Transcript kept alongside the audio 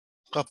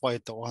Ka pai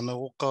te ana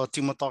o ka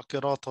timata ke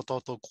rā tā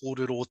tātou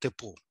kōrero o te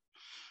pō.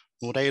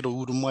 Nō reira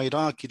uru mai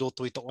rā ki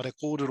roto i te ore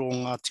kōrero o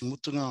ngā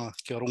timutunga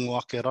kia rongo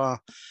ake rā.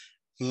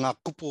 Ngā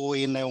kupo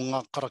e nei o ngā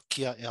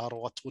karakia e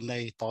aro atu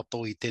nei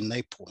tātou i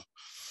tēnei pō.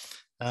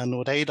 Nō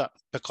reira,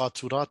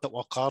 pekātu rā te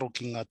wakaaro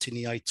ki ngā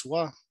tini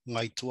aitua,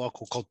 ngā itua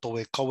ko koutou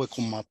e kawe,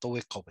 ko mātou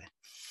e kawe.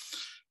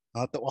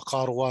 Te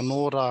wakaaro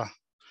anō rā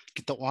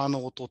ki te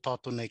wāna o tō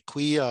tātou nei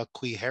kuia,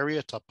 Kui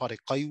Harriet, a pare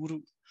kaiuru.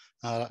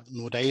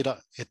 No reira,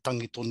 e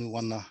tangi tonu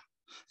ana,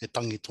 e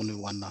tangi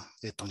tonu ana,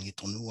 e tangi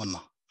tonu ana.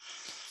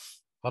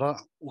 Ara,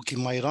 uki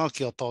mai rā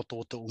ki a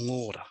tātou te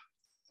ungora.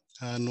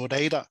 No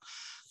reira,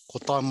 ko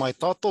tā mai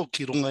tātou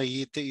ki runga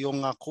i te i o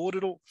ngā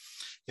kōrero,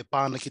 e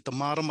pāna ki te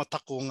mārama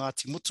tako o ngā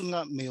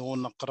timutunga me o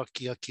ngā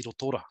karakia ki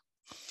rotora.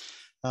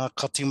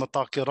 Ka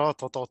timata ke rā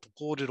tā tātou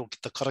kōrero ki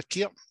te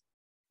karakia.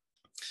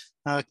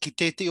 Ki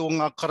tēti o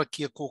ngā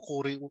karakia ko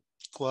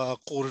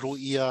kōrero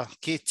ia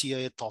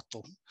kētia e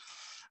tātou.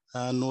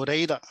 No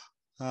reira,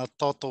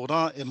 tātou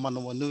rā e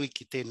manawa nui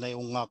ki tēnei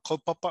o ngā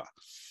kaupapa,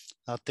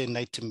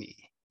 tēnei te mi.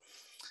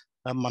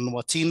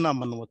 Manawa tīna,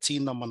 manawa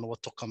tīna, manawa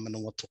toka,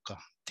 manawa toka.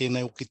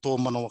 Tēnei o ki tō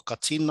manawa ka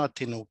tīna,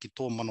 tēnei o ki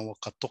tō manawa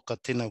ka toka,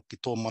 tēnei o ki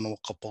tō manawa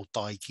ka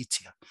pautai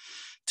kitia.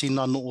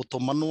 Tīna no o tō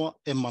manawa,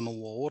 e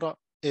manawa ora,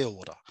 e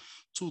ora.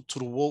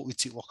 Tūturu o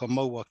uti waka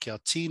maua kia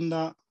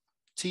tīna,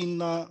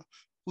 tīna,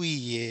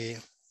 ui e,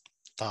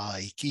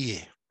 tā iki e.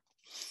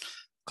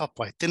 Ka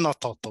pai, tēnā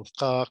tātou,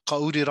 ka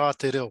uri rā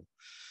te reo,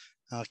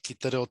 ki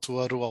te reo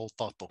tuarua o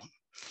tātou.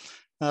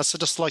 So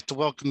just like to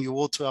welcome you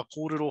all to our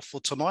kōrero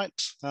for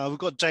tonight. We've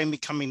got Jamie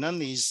coming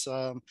in, he's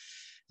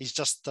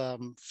just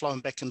flown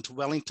back into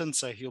Wellington,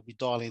 so he'll be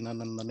dialing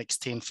in the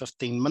next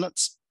 10-15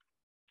 minutes,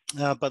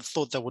 but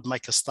thought that would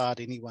make a start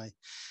anyway.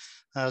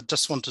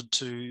 Just wanted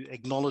to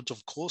acknowledge,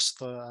 of course,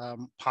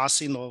 the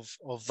passing of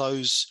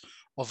those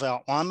of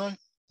our whānau,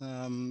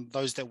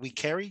 those that we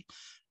carry,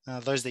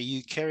 those that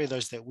you carry,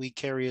 those that we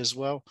carry as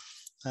well,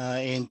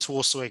 and to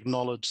also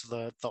acknowledge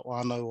the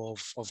whānau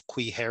of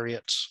Kui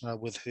Harriet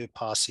with her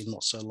passing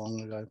not so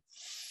long ago.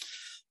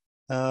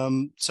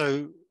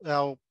 So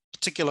our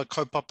particular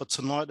kaupapa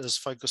tonight is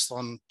focused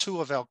on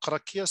two of our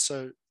karakia.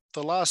 So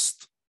the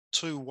last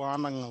two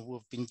Wānanga,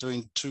 we've been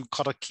doing two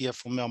karakia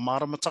from our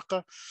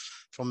maramataka,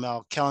 from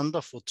our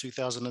calendar for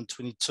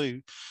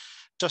 2022,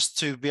 just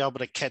to be able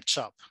to catch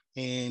up.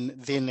 And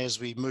then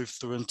as we move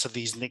through into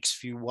these next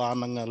few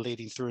wānanga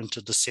leading through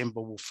into December,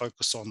 we'll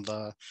focus on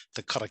the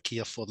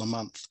karakia for the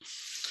month.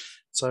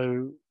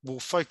 So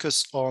we'll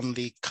focus on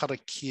the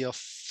karakia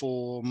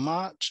for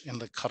March and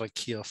the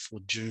karakia for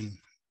June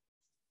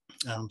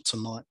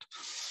tonight.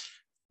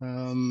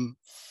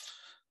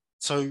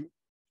 So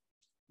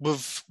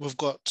we've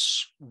got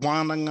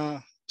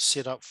wānanga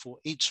set up for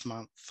each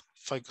month,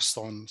 focused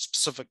on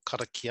specific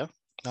karakia.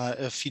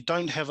 If you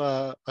don't have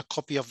a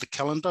copy of the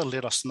calendar,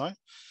 let us know.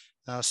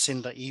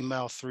 Send an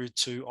email through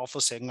to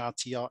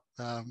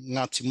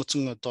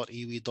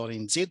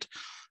office@ngatimutunga.iwi.nz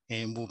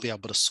and we'll be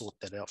able to sort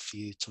that out for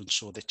you to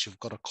ensure that you've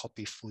got a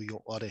copy for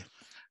your ore.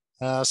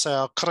 So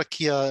our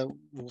karakia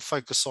we'll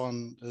focus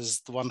on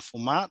is the one for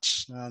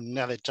March.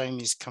 Now that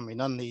Jamie's coming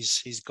in,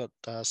 he's got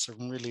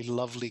some really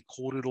lovely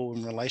kōrero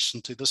in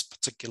relation to this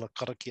particular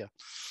karakia.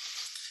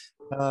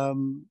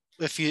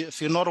 If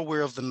you're not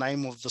aware of the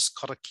name of this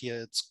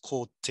karakia, it's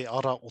called Te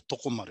Ara o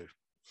Tokomaru.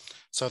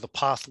 So the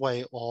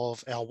pathway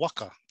of our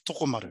waka,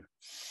 Tokomaru.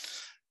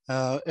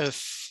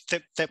 If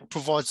that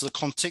provides the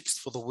context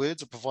for the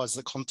words, it provides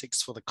the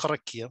context for the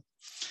karakia.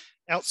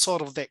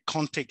 Outside of that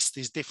context,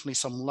 there's definitely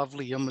some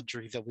lovely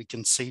imagery that we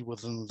can see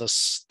within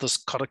this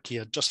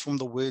karakia, just from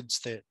the words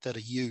that are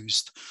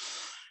used.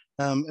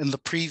 In the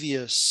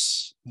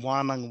previous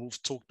wānanga,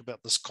 we've talked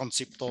about this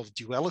concept of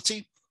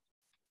duality.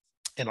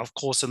 And of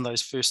course, in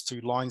those first two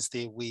lines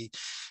there, we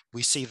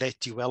see that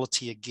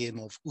duality again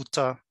of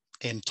uta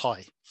and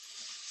tai.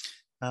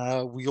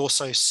 We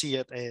also see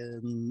it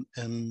in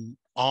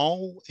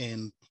ao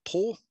and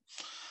po.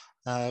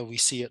 We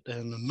see it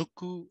in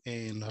nuku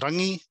and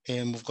rangi,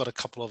 and we've got a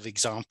couple of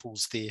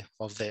examples there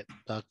of that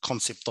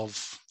concept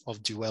of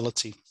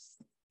duality.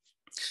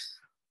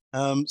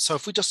 So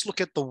if we just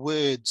look at the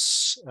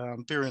words,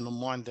 bearing in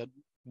mind that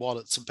while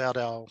it's about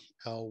our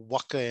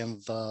waka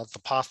and the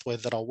pathway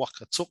that our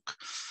waka took,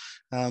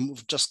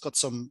 we've just got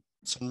some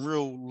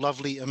real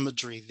lovely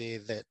imagery there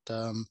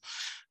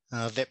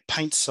that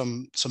paints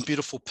some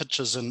beautiful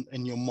pictures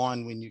in your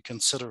mind when you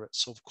consider it.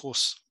 So of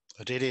course,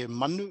 rere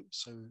manu,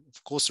 so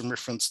of course in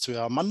reference to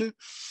our manu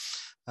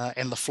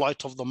and the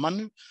flight of the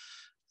manu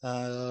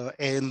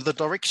and the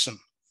direction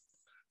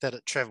that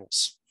it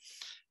travels.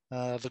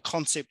 The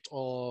concept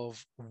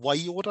of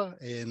waiora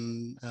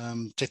and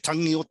te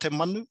tangi o te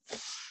manu.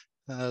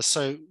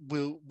 So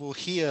we'll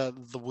hear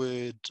the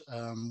word,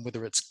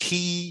 whether it's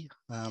ki,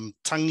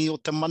 tangi o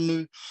te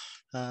manu.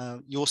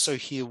 You also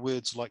hear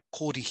words like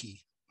korihi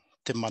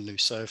te manu.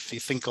 So if you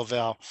think of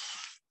our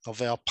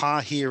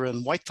pā here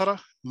in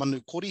Waitara,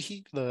 manu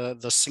korihi,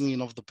 the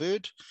singing of the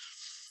bird.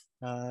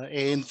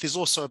 And there's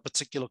also a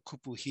particular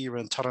kupu here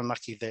in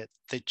Taranaki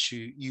that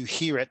you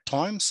hear at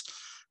times.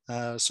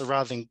 So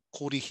rather than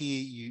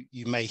korihi,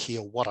 you may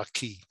hear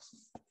waraki.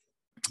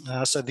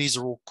 So these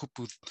are all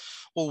kupu,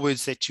 all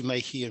words that you may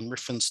hear in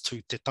reference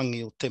to te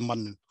tangi o te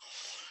manu.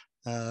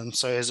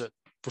 So as it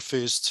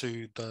refers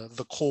to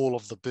the call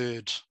of the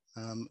bird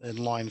in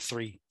line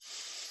 3.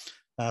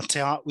 Te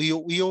a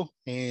uio uio,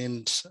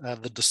 and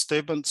the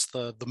disturbance,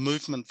 the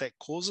movement that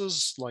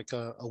causes, like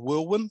a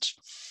whirlwind.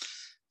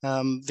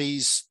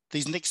 These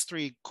next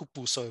 3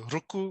 kupu, so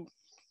ruku,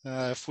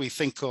 if we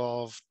think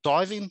of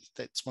diving,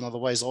 that's one of the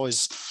ways I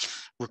always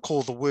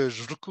recall the word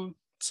ruku.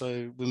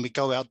 So when we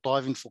go out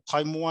diving for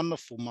kaimoana,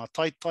 for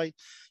mātaitai,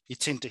 you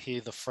tend to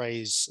hear the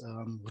phrase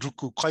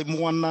ruku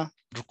kaimoana,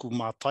 ruku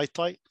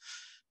mātaitai.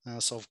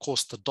 So of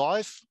course the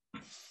dive.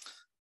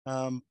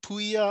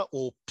 Puia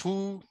or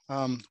pu,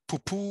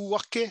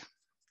 pupuake,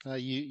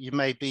 you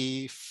may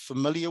be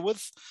familiar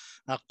with.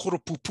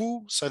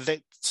 Koropupu, so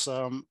that's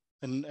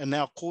in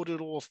our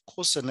kōrero, of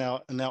course, in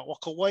our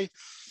wakawai.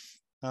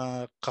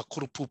 Ka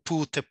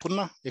koropupu te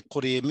puna, e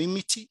kore e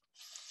mimiti.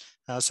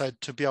 So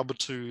to be able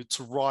to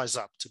rise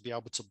up, to be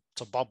able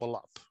to bubble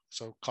up.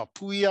 So ka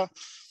puia,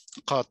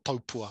 ka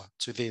taupua,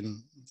 to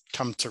then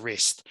come to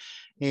rest.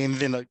 And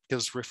then it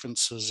gives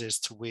references as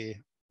to where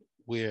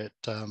it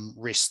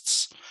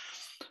rests.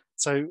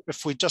 So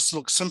if we just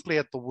look simply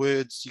at the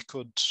words, you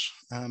could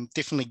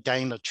definitely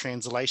gain a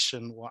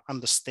translation or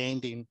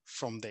understanding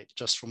from that,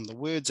 just from the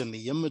words and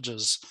the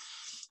images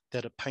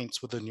that it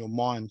paints within your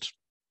mind.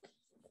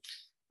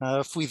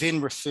 If we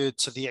then refer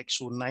to the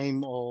actual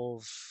name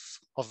of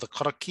the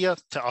karakia,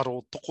 te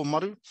aro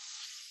tokomaru,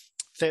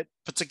 that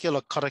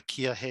particular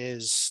karakia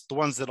has the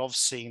ones that I've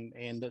seen,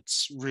 and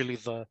it's really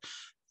the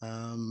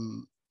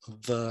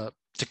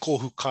Te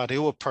Kohu Ka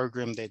Rewa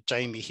program that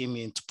Jamie,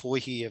 Hemi and Te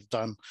Poihi have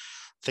done,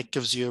 that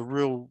gives you a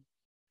real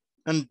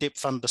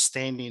in-depth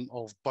understanding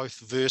of both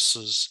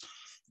verses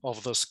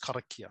of this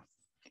karakia.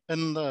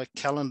 In the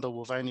calendar,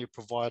 we've only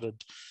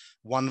provided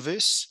one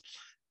verse,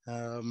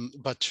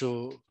 but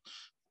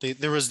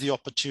there is the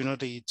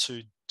opportunity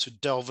to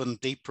delve in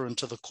deeper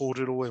into the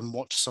kōrero and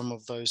watch some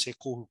of those He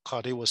Kohu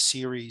Ka Rewa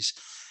series,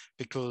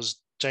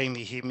 because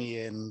Jamie,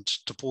 Hemi and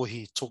Te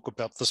Poihi talk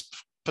about this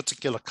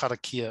particular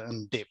karakia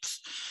in depth,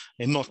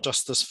 and not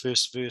just this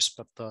first verse,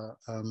 but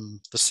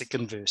the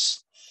second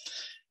verse.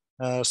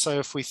 So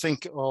if we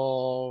think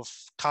of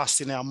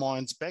casting our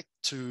minds back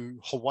to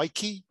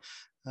Hawaii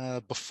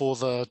before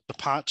the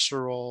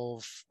departure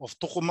of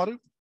Tokomaru,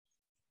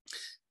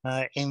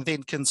 and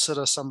then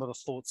consider some of the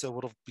thoughts that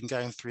would have been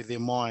going through their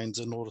minds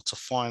in order to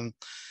find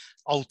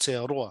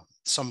Aotearoa,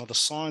 some of the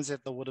signs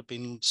that they would have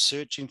been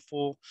searching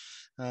for,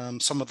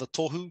 some of the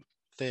tohu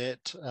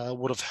that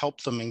would have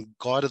helped them and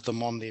guided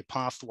them on their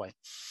pathway.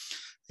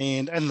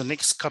 And the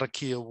next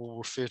karakia will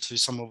refer to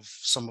some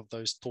of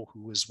those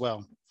tohu as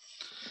well.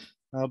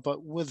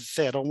 But with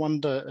that, I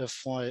wonder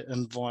if I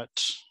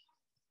invite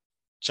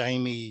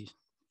Jamie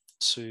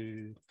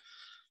to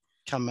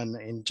come in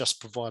and just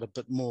provide a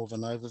bit more of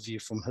an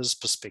overview from his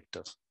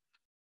perspective.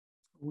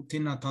 O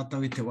tēnā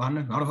tātou e te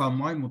wānu, aroha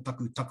mai mo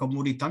taku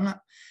takamoritanga.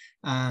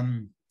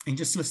 And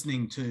just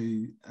listening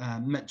to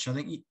Mitch, I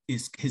think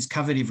he's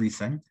covered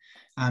everything.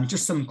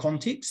 Just some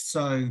context.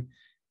 So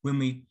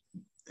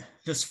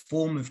this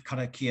form of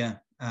karakia,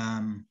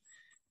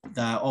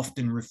 they're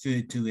often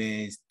referred to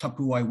as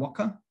tapuai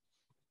waka,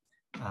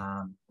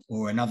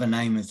 or another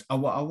name is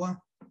awa awa,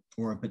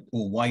 or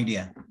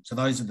wairea. So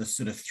those are the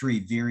sort of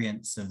 3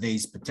 variants of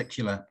these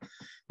particular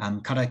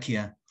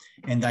karakia,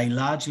 and they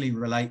largely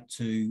relate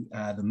to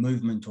the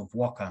movement of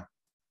waka.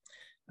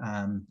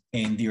 And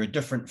there are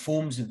different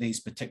forms of these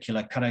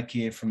particular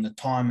karakia from the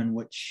time in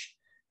which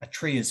a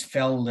tree is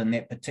felled and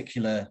that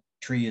particular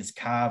tree is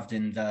carved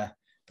and the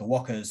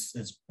waka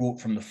is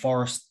brought from the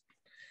forest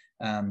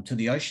to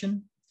the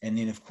ocean, and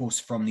then of course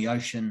from the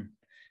ocean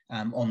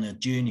on the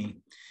journey.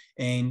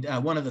 And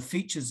one of the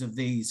features of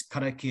these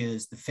karakia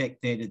is the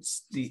fact that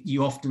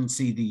you often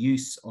see the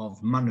use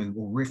of manu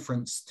or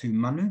reference to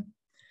manu.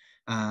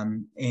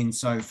 And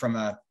so from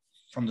the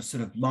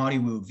sort of Māori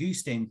worldview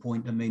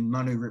standpoint, I mean,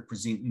 manu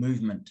represent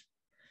movement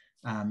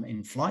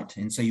in flight.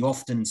 And so you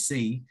often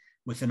see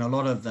within a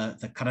lot of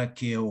the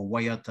karakia or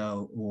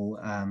waiata or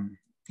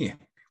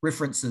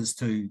references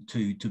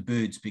to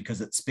birds,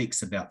 because it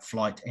speaks about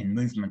flight and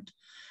movement.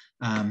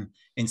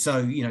 And so,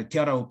 you know, te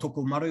ara o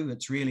tokomaru,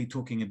 it's really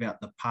talking about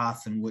the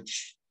path in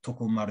which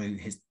tokomaru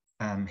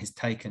has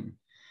taken.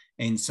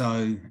 And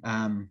so,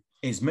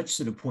 as Mitch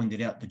sort of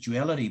pointed out, the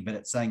duality, but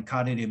it's saying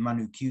karere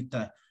manu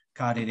kiuta,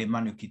 karere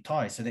manu ki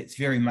tai. So that's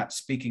very much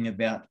speaking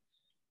about,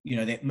 you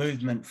know, that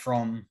movement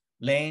from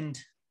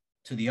land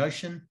to the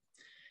ocean.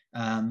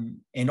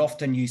 And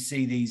often you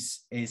see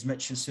these, as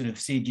Mitch has sort of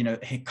said, you know,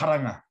 he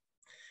karanga,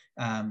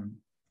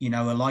 you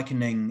know, a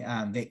likening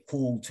that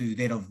call to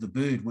that of the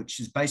bird, which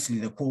is basically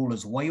the call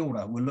is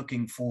waiora. We're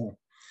looking for,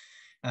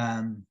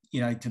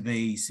 you know, to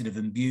be sort of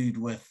imbued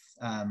with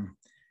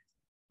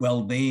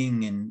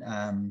well-being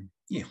and,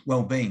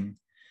 well-being.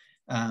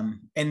 And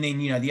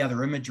then, you know, the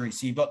other imagery.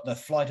 So you've got the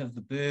flight of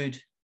the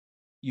bird.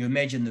 You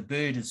imagine the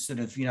bird is sort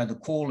of, you know, the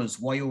call is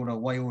waiora,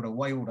 waiora,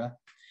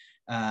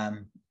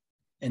 waiora.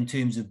 in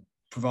terms of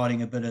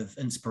providing a bit of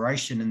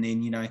inspiration. And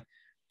then, you know,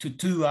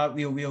 tutu a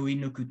wio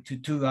inuku,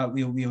 tutu a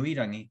wio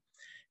irangi.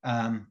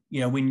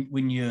 You know,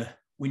 when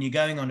you're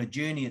going on a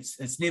journey,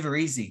 it's never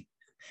easy.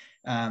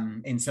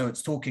 And so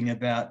it's talking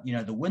about, you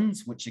know, the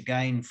winds, which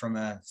again, from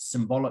a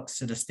symbolic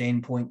sort of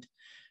standpoint,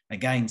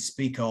 again,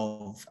 speak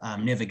of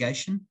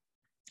navigation.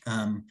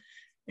 And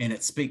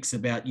it speaks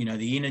about, you know,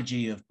 the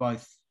energy of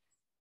both,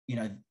 you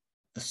know,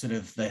 the sort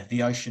of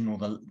the ocean, or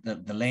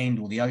the land,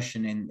 or the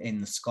ocean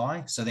and the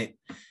sky. So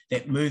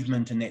that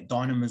movement and that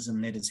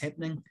dynamism that is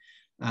happening.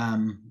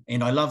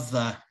 And I love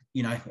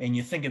you know, and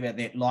you think about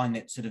that line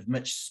that sort of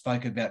Mitch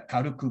spoke about,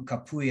 karuku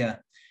kapuia,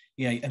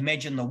 you know,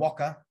 imagine the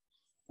waka,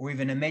 or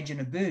even imagine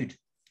a bird.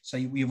 So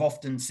we've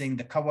often seen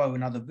the kawa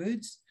and other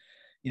birds,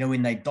 you know,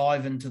 when they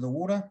dive into the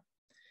water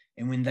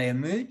and when they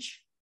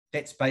emerge,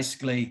 that's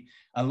basically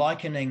a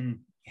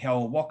likening how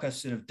a waka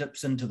sort of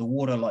dips into the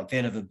water like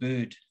that of a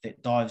bird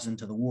that dives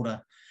into the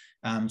water.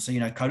 So, you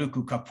know,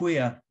 karuku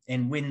kapuia,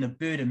 and when the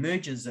bird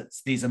emerges,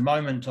 there's a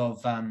moment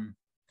of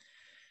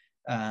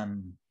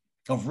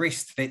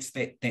rest. That's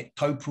that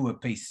taupua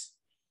piece,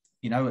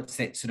 you know, it's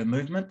that sort of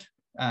movement.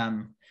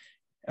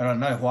 I don't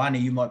know,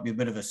 Hoani, you might be a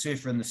bit of a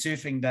surfer in the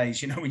surfing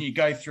days, you know, when you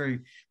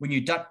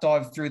duck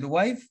dive through the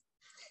wave,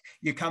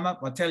 you come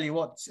up, I tell you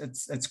what,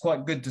 it's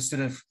quite good to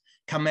sort of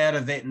come out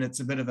of that, and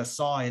it's a bit of a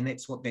sigh, and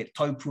that's what that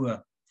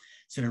taupua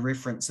sort of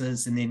reference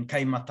is. And then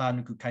kei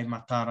matanuku, kei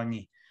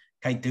matarangi,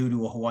 kei te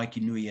uru o Hawaii ki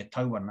nui e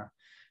tauana.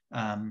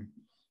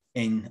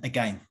 And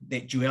again,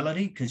 that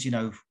duality, because, you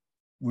know,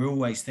 we're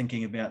always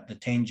thinking about the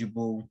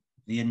tangible,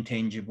 the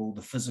intangible,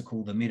 the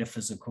physical, the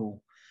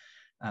metaphysical.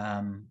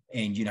 And,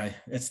 you know,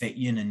 it's that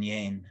yin and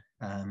yang,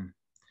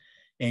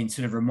 and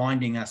sort of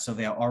reminding us of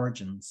our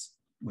origins,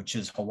 which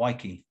is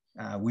Hawaii,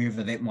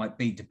 wherever that might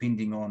be,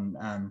 depending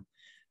on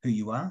who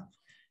you are.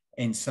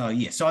 And so,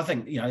 yeah, so I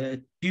think, you know,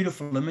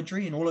 beautiful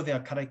imagery, and all of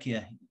our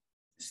karakia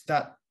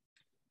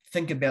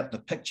think about the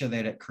picture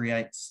that it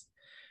creates.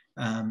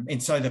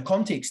 And so the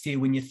context here,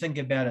 when you think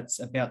about it, it's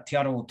about te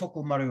aro o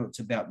tokomaru, it's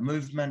about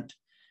movement,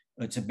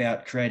 it's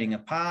about creating a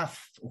path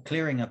or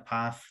clearing a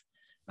path.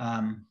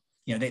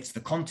 You know, that's the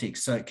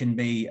context. So it can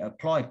be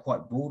applied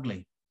quite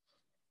broadly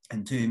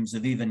in terms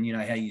of even, you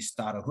know, how you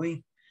start a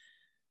hui,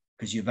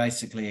 because you're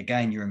basically,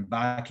 again, you're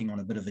embarking on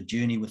a bit of a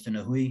journey within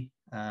a hui.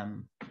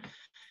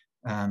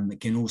 It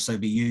can also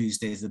be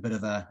used as a bit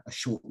of a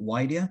short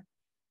wairia,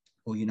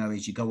 or, you know,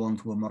 as you go on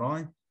to a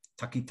marae,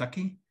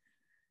 taki.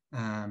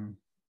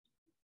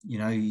 You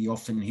know, you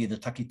often hear the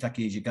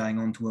taki as you're going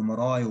on to a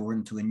marae or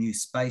into a new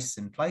space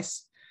and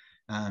place,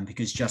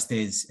 because just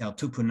as our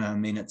tupuna, I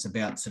mean, it's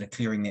about sort of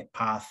clearing that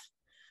path,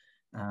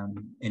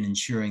 and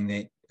ensuring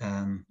that,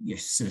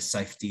 yes, sort of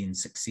safety and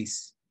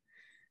success.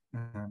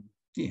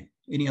 Yeah,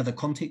 any other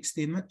context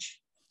there,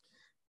 Mitch?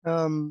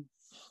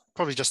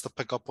 Probably just to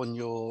pick up on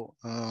your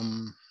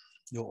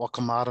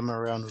wakamarama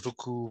around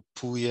ruku,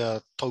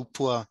 puia,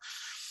 taupua.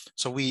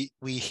 So we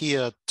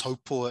hear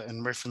taupua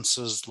in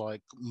references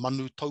like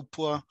manu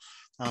taupua,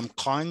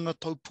 kāinga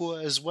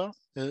taupua as well,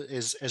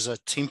 as a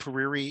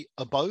temporary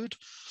abode.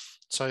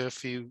 So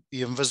if you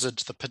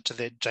envisage the picture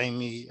that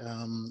Jamie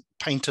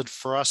painted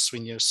for us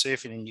when you're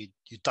surfing and you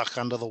duck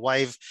under the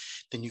wave,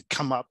 then you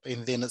come up,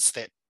 and then it's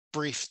that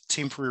brief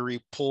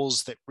temporary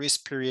pause, that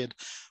rest period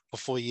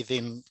before you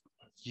then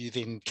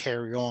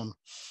carry on.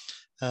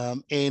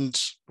 And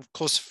of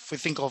course, if we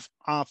think of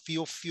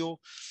āwhiowhio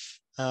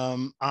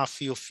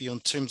in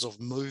terms of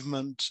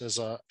movement as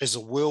a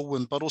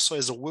whirlwind, but also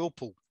as a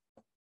whirlpool.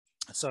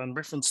 So in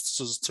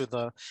references to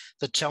the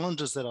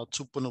challenges that our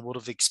tupuna would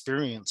have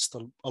experienced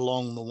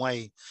along the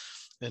way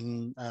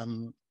in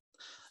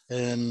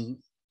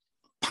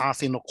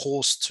pathing a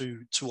course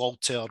to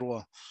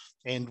Aotearoa.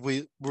 And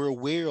we're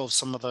aware of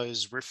some of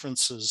those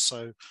references.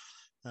 So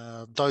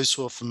those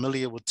who are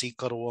familiar with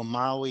Tikaroa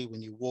Maui,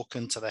 when you walk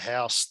into the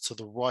house, to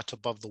the right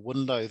above the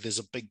window, there's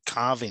a big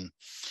carving.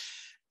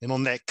 And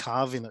on that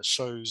carving, it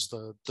shows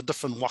the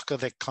different waka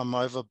that come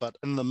over, but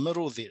in the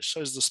middle there, it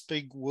shows this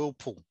big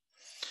whirlpool.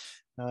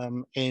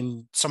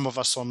 And some of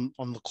us on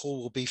the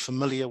call will be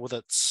familiar with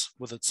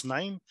its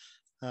name,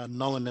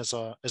 known as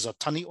a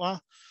taniwa,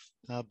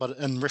 but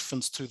in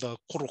reference to the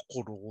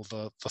korokoro, or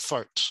the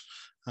throat,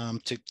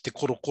 te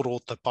korokoro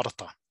te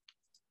parata.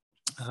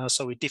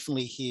 So we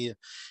definitely hear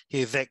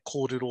that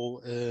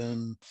kōrero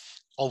in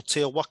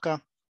Aotea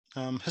waka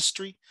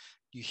history.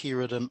 You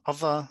hear it in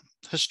other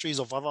histories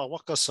of other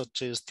waka,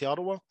 such as Te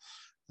Arawa.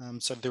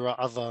 So there are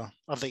other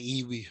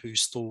iwi who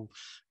still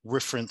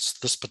reference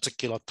this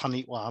particular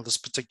taniwa, this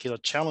particular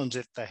challenge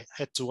that they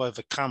had to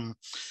overcome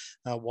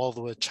while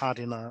they were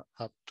charting a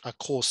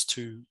course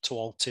to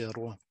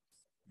Aotearoa.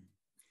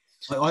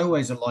 I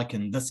always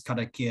liken this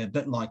karakia a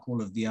bit like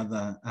all of the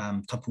other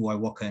tapuai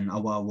waka and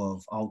awawa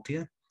of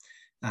Aotea.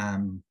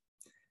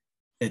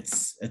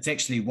 It's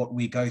actually what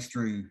we go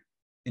through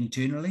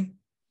internally.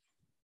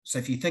 So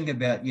if you think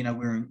about, you know,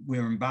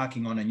 we're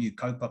embarking on a new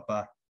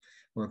kaupapa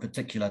or a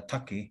particular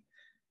take,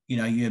 you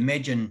know, you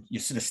imagine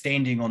you're sort of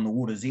standing on the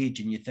water's edge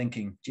and you're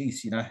thinking,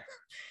 geez, you know,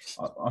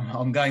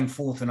 I'm going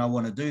forth and I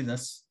want to do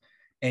this.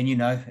 And, you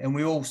know, and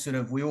we all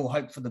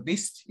hope for the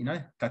best, you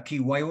know, ka ki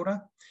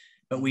waiora,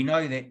 but we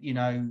know that, you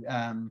know,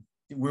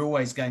 we're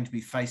always going to be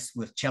faced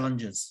with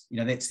challenges. You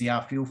know, that's the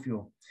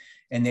awhiowhio,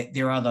 and that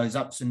there are those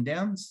ups and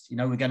downs. You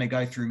know, we're going to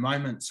go through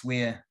moments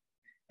where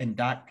in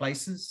dark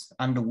places,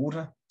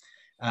 underwater,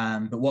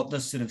 but what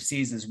this sort of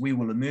says is we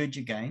will emerge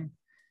again,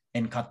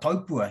 and ka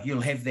taupua, you'll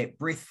have that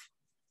breath,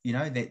 you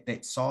know,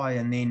 that sigh,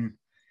 and then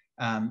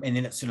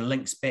it sort of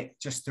links back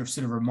just to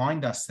sort of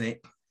remind us that,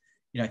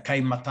 you know,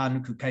 kei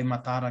matanuku, kei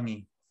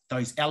matarangi,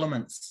 those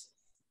elements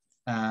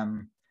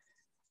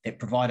that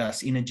provide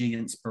us energy,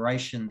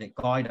 inspiration, that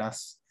guide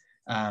us,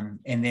 and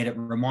that it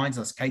reminds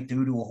us, kei te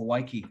uru o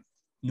Hawaii,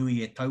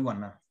 nui e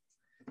tauana.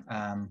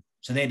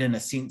 So that in a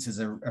sense is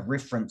a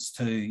reference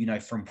to, you know,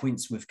 from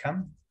whence we've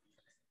come.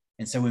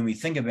 And so when we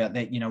think about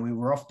that, you know, we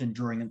were often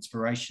drawing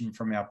inspiration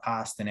from our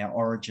past and our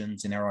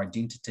origins and our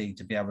identity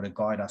to be able to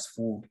guide us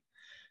forward.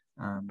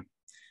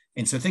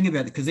 And so think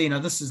about it, because, you know,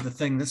 this is the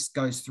thing, this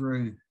goes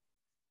through,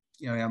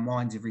 you know, our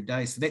minds every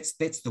day. So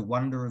that's the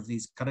wonder of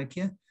these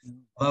karakia.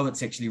 Although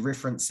it's actually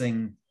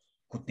referencing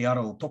ko te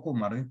ara o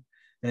tokomaru,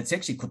 but it's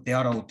actually ko te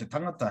ara o te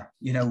tangata.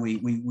 You know,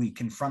 we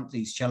confront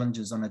these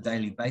challenges on a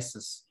daily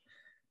basis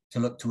to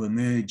look to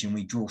emerge, and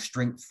we draw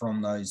strength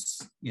from those,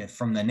 you know,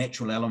 from the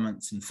natural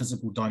elements and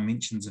physical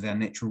dimensions of our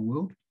natural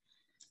world.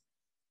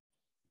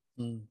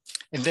 And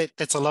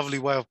that's a lovely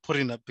way of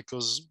putting it,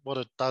 because what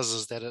it does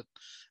is that it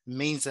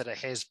means that it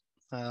has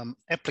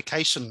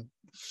application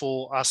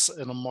for us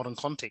in a modern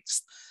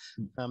context.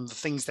 The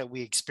things that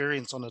we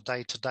experience on a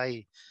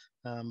day-to-day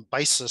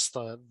basis,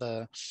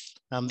 the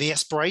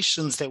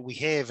aspirations that we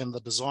have and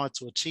the desire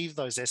to achieve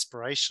those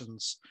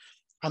aspirations,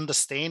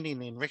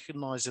 understanding and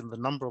recognizing the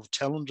number of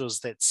challenges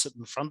that sit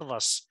in front of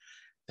us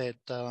that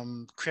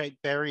create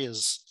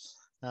barriers,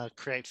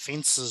 create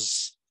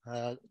fences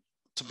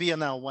to be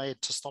in our way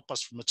to stop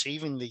us from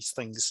achieving these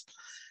things,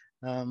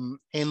 and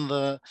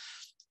the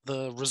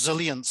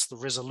resilience, the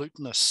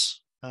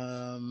resoluteness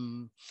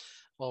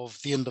of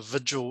the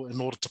individual in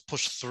order to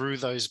push through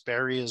those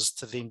barriers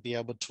to then be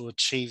able to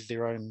achieve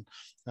their own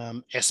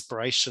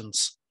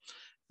aspirations.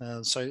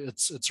 So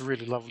it's a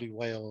really lovely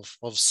way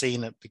of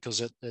seeing it,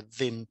 because it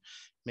then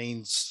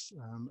means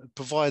it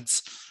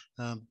provides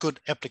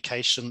good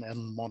application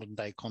in modern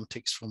day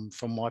context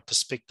from my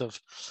perspective.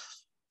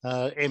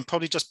 And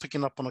probably just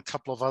picking up on a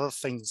couple of other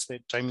things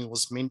that Jamie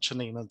was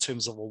mentioning in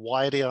terms of a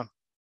wairea.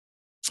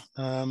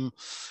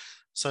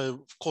 So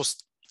of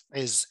course,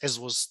 as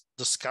was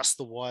discussed,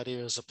 the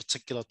wairea is a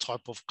particular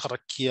type of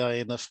karakia,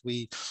 and if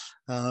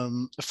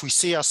we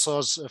see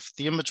ourselves, if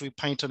the image we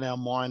paint in our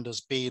mind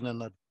is being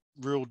in a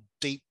real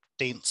deep,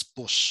 dense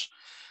bush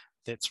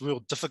that's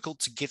real difficult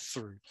to get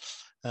through,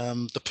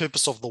 the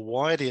purpose of the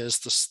wairea is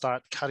to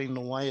start cutting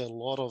away a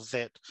lot of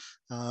that,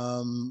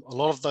 a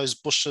lot of those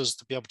bushes,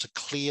 to be able to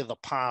clear the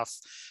path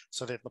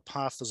so that the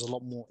path is a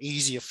lot more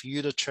easier for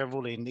you to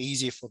travel and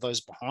easier for those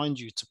behind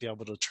you to be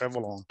able to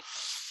travel on.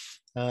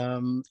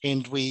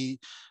 And we,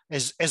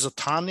 as a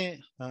tāne,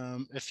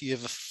 if you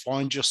ever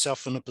find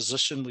yourself in a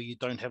position where you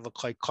don't have a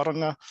kai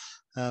koranga,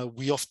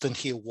 we often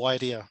hear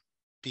wairea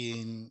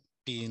being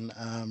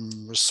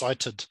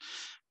recited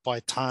by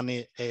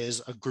tāne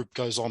as a group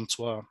goes on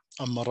to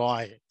a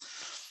marae.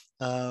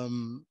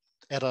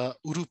 At a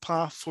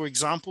urupā, for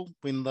example,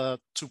 when the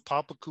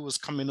tūpapaku is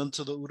coming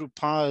into the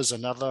urupā, is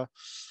another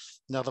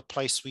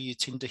place where you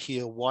tend to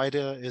hear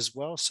wairea as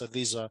well. So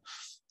these are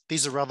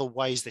other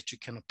ways that you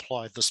can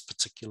apply this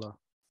particular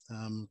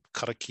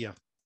karakia.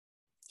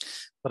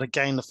 But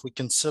again, if we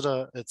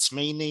consider its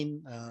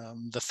meaning,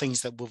 the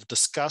things that we've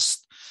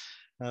discussed,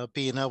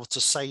 being able to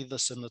say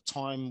this in a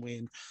time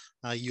when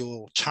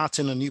you're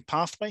charting a new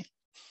pathway,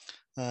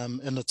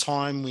 in a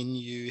time when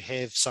you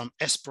have some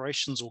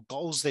aspirations or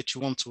goals that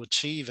you want to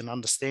achieve, and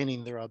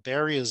understanding there are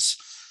barriers,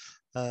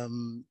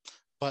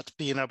 but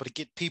being able to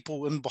get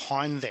people in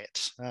behind that,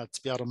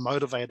 to be able to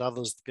motivate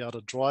others, to be able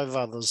to drive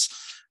others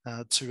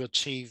to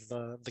achieve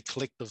the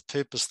collective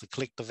purpose, the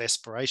collective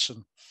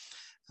aspiration.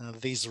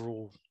 These are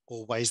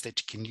all ways that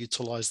you can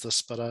utilize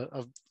this, but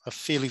a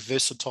fairly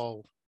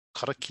versatile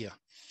karakia,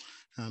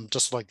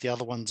 just like the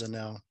other ones in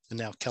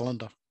our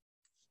calendar.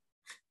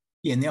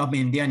 Yeah, and I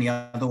mean, the only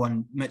other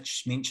one,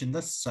 Mitch mentioned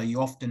this, so you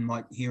often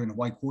might hear in a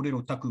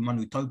waikōrero, taku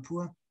manu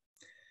taupua.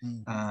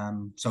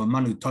 So a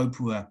manu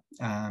taupua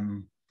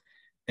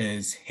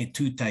is he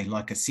tūte,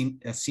 like a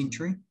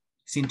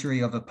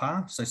sentry of a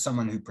pa, so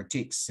someone who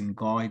protects and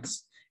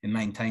guides and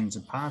maintains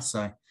a pa.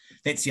 So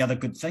that's the other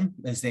good thing,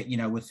 is that, you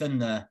know, within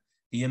the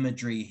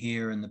imagery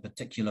here and the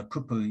particular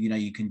kupu, you know,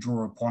 you can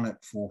draw upon it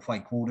for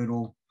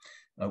waikōrero,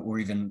 or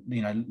even,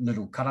 you know,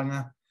 little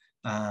karanga.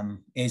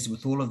 As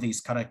with all of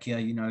these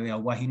karakia, you know, our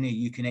wahine,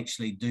 you can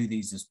actually do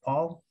these as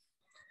pile,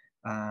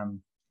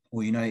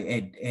 or, you know,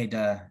 add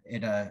a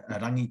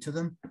rangi to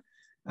them,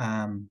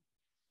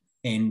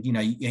 and, you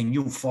know, and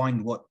you'll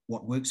find what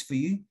works for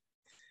you.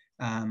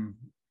 And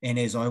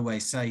as I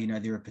always say, you know,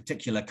 there are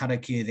particular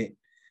karakia that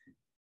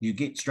you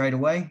get straight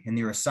away, and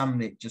there are some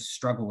that just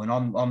struggle. And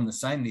I'm the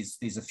same.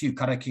 There's a few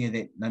karakia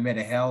that no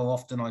matter how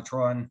often I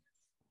try and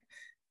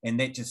And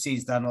that just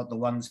says they're not the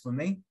ones for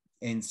me.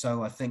 And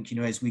so I think,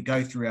 as we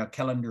go through our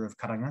calendar of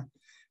karanga,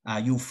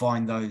 you'll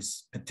find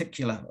those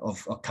particular,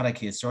 of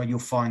karakia, sorry, you'll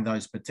find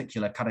those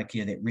particular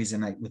karakia that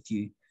resonate with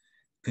you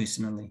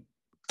personally.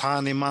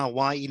 Tāne mā,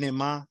 wā ine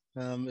mā.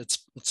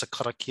 It's a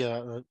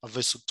karakia, a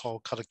versatile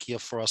karakia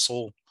for us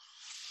all.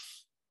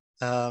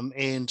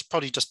 And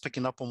probably just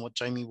picking up on what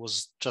Jamie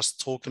was just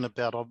talking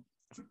about,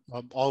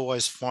 I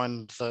always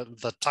find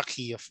the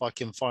taki, if I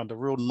can find a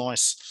real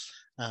nice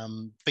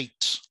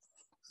beat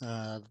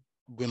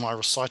when I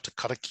recite a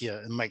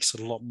karakia, it makes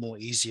it a lot more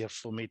easier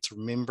for me to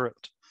remember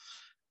it.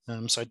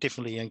 So I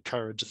definitely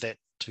encourage that,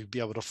 to be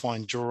able to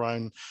find your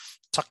own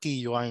taki,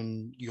 your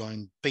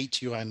own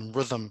beat, your own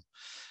rhythm,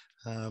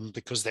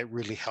 because that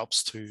really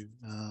helps to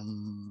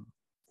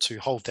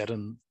hold that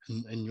in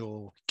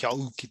your kia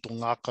au ki tō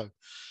ngākau,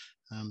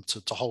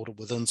 to hold it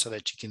within, so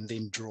that you can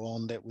then draw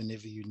on that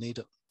whenever you need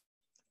it.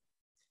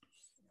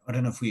 I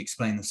don't know if we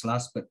explained this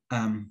last, but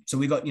so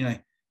we got,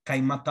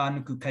 kei mata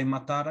nuku, kei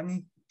mata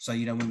rangi. So,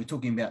 when we're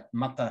talking about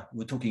mata,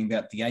 we're talking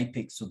about the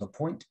apex or the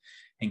point.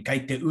 And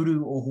kei te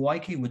uru o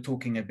Hawaii, we're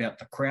talking about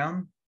the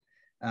crown.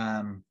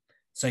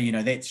 So,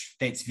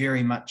 that's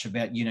very much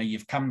about,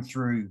 you've come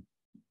through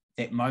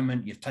that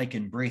moment, you've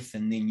taken breath,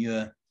 and then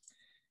you're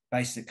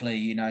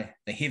basically,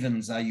 the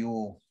heavens are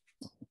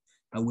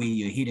where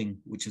you're heading,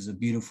 which is a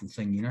beautiful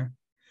thing,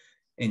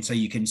 And so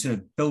you can sort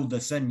of build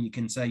this in. You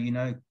can say,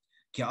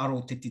 kia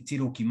aro te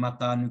tiro ki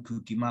mata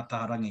nuku ki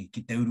mata rangi,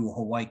 ki te uru o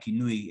Hawaii ki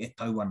nui e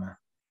tauana.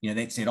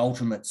 That's that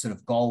ultimate sort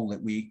of goal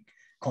that we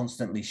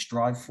constantly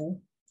strive for.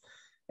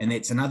 And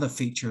that's another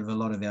feature of a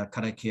lot of our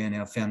karakia and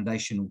our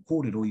foundational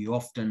kōrero. You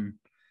often,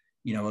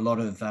 a lot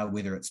of,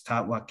 whether it's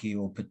tāwaki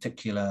or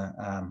particular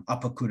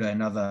apakura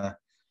and other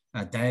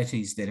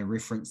deities that are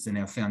referenced in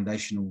our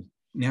foundational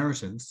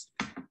narratives,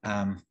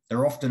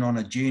 they're often on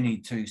a journey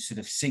to sort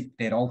of seek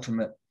that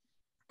ultimate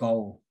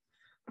goal.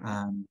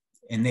 And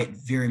that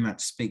very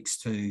much speaks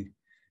to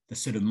the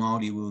sort of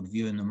Māori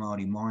worldview and the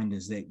Māori mind,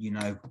 is that,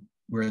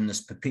 we're in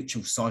this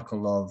perpetual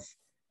cycle of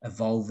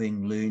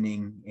evolving,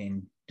 learning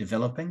and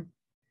developing,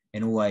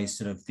 and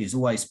always there's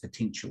always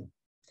potential.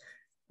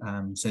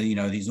 So,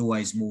 there's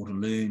always more to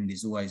learn.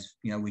 There's always,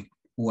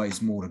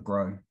 always more to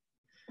grow,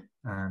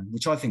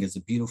 which I think is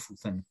a beautiful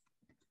thing.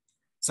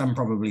 Some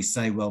probably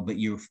say, well, but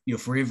you're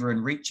forever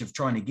in reach of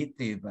trying to get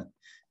there, but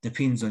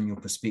depends on your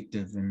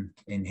perspective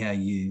and how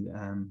you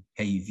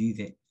view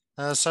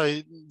that.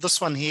 So this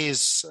one here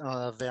is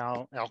our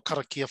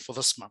karakia for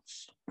this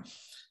month.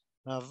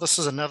 This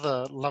is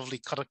another lovely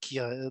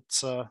karakia.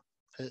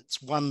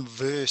 It's one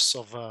verse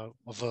of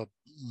a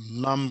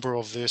number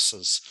of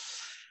verses.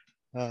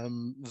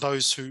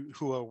 Those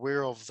who are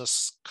aware of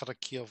this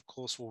karakia, of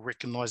course, will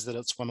recognise that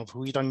it's one of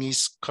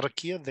Huirangi's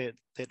karakia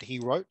that he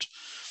wrote.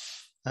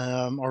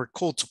 I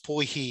recall Te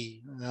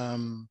Poihi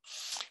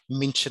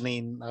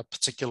mentioning a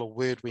particular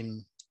word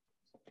when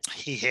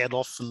he had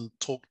often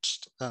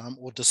talked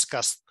or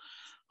discussed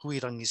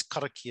Huirangi's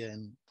karakia,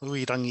 and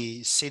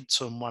Huirangi said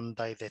to him one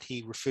day that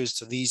he refers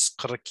to these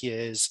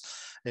karakia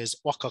as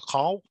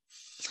wakakao,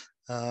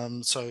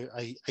 so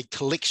a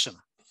collection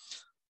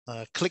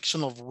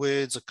of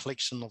words, a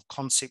collection of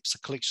concepts, a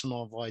collection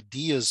of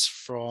ideas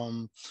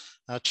from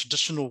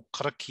traditional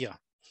karakia.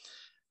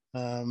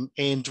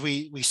 And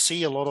we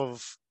see a lot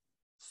of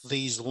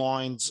these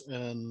lines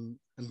in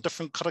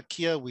different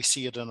karakia. We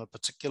see it in a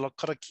particular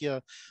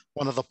karakia.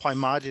 One of the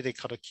Paimārere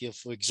karakia,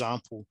 for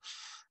example,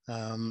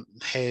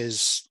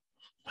 has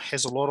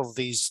a lot of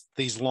these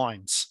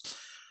lines.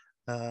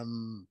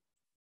 And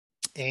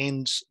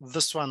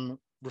this one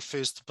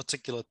refers to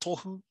particular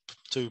tohu,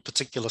 to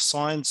particular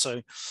signs.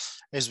 So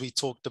as we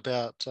talked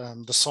about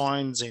the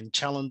signs and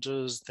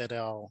challenges that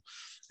our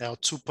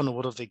tūpuna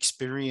would have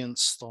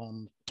experienced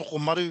on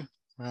tokomaru,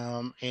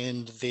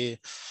 and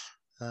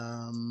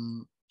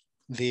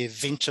their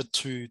venture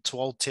to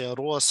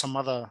Aotearoa, some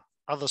other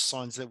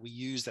signs that we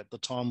used at the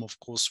time, of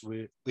course,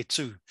 were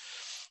tu,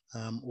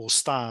 or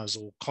stars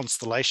or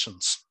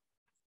constellations.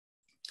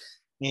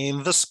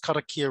 And this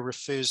karakia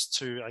refers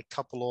to a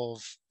couple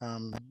of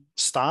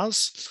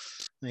stars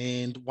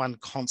and one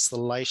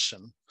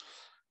constellation.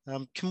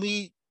 Can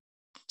we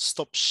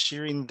stop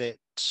sharing that,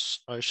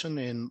 Ocean?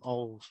 And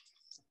I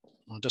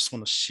just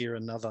want to share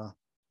another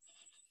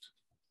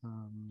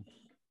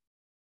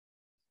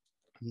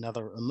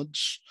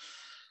image.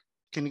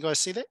 Can you guys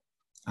see that?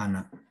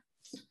 No.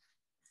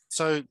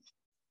 So,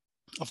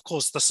 of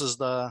course, this is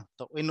the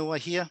whenua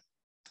here,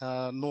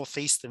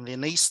 northeast and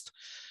then east.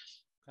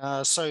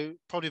 So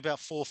probably about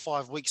 4 or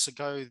 5 weeks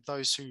ago,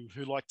 those who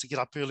like to get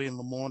up early in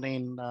the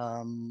morning,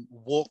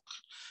 walk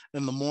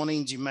in the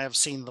mornings, you may have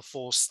seen the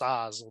 4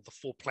 stars or the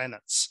 4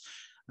 planets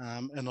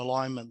in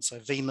alignment. So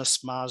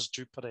Venus, Mars,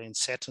 Jupiter, and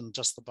Saturn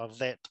just above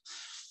that.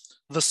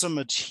 This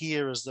image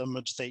here is the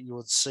image that you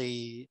would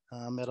see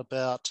at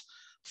about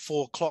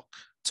 4 o'clock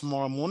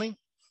tomorrow morning,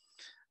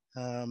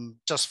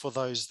 just for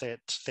those that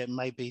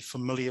may be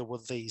familiar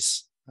with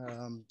these.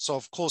 So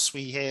of course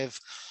we have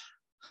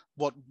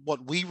what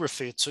we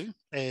refer to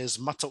as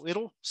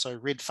mataero, so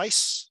red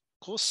face,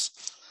 of course.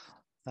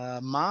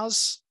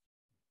 Mars,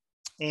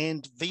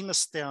 and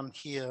Venus down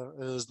here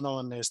is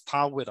known as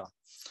Tāwera.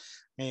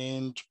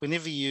 And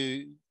whenever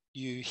you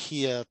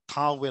hear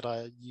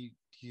Tāwera,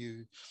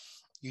 you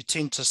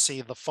tend to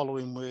see the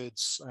following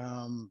words,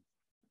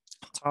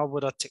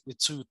 Tāwera te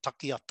utu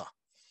takiata.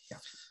 Yeah.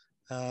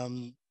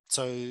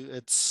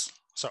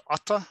 So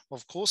ata,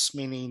 of course,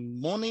 meaning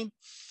morning.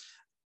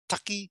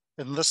 Taki,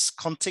 in this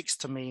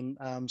context, to mean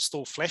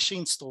still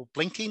flashing, still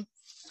blinking.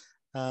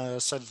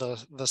 So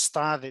the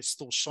star that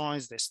still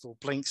shines, that still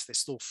blinks, that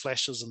still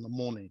flashes in the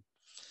morning.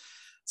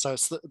 So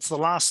it's the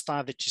last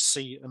star that you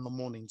see in the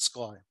morning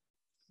sky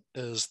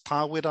is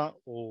Tāwera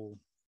or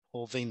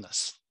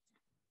Venus.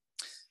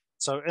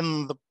 So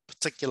in the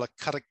particular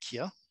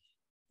Karakia,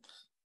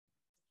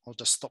 I'll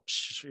just stop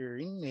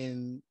sharing,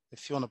 and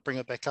if you want to bring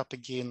it back up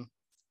again,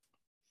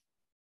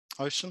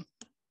 Ocean.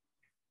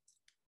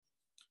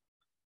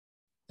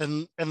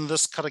 In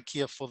this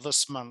Karakia for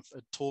this month,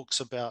 it talks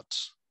about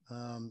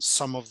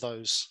some of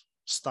those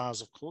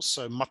stars, of course.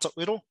 So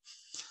Matawero,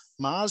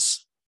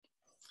 Mars,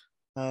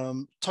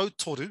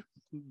 Tautoru,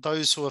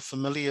 those who are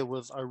familiar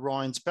with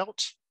Orion's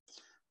belt,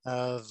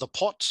 the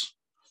pot,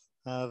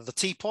 the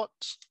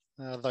teapot,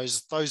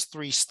 those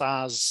three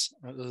stars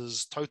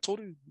is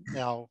Tautoru.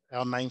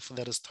 Our name for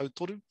that is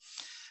Tautoru.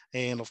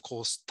 And of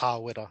course,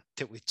 Tāwera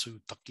te utu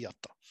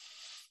takiata.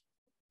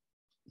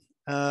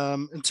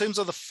 In terms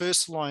of the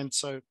first line,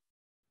 so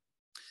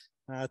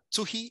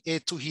tuhi e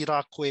tuhi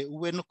rā koe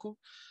uenuku.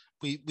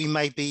 We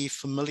may be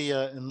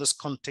familiar in this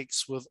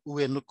context with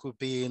uenuku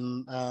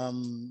being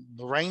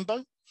the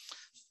rainbow,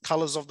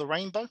 colours of the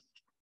rainbow.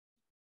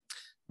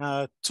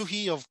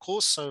 Tuhi, of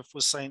course, so if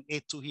we're saying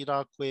e tuhi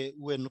rā koe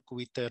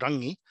uenuku I te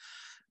rangi,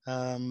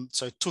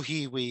 so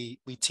tuhi we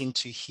tend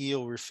to hear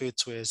or refer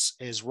to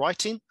as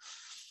writing.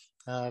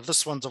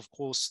 This one's, of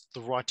course,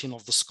 the writing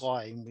of the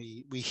sky, and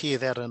we hear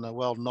that in a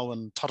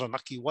well-known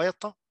Taranaki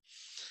waiata.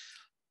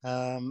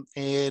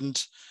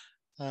 And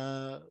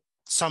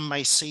some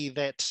may see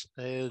that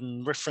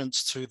in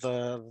reference to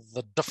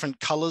the different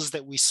colours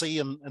that we see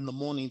in the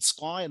morning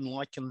sky and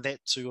liken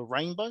that to a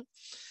rainbow.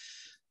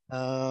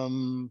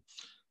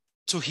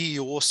 Tuhi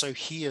you also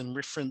hear in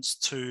reference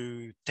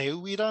to te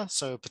uira,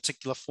 so a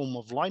particular form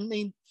of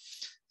lightning.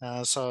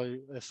 So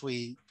if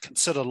we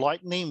consider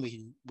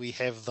lightning, we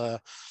have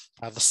the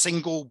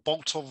single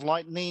bolt of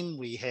lightning,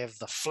 we have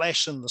the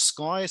flash in the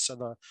sky,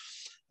 so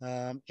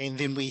and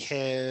then we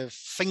have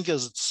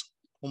fingers,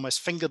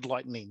 almost fingered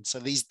lightning. So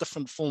these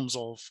different forms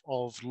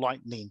of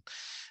lightning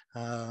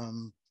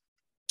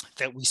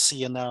that we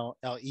see in our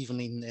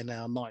evening and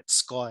our night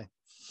sky.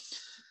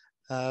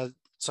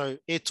 So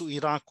e tu I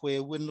rā koe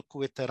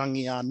uenuku e te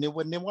rangi a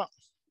newa newa.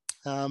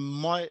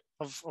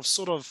 I've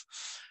sort of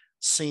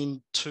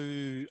seen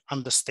two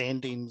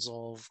understandings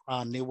of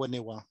newa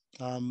newa.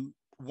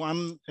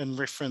 One in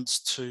reference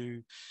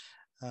to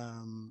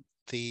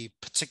the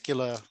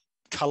particular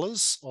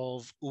colours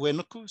of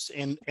uenukus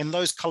and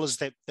those colours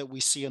that we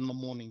see in the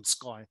morning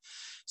sky.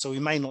 So we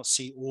may not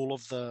see all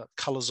of the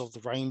colours of the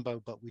rainbow,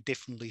 but we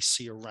definitely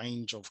see a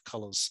range of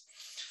colours.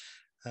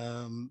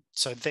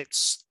 So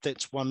that's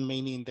one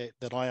meaning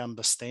that I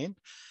understand.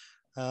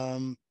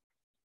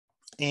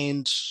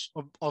 And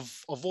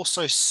I've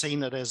also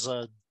seen it as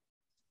a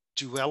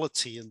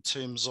duality in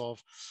terms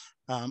of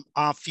a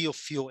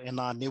whiowhio and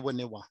a newa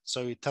newa.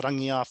 So I te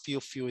rangi a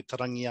whiowhio, I te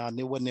rangi a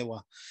newa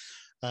newa.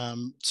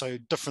 So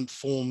different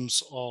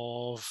forms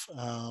of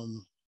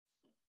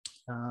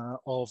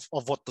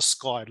what the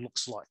sky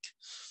looks like.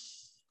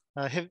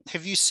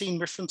 Have you seen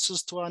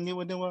references to a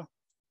newa newa,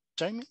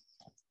 Jamie?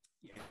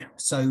 Yeah.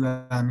 So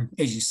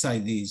as you say,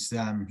 there's te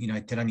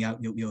rangi a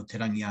whiowhio, te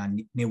rangi a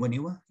newa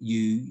newa.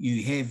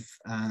 You have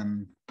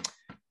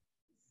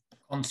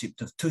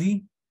concept of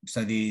tuhi.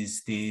 So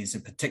there's a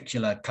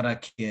particular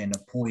karakia and a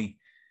poi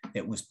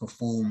that was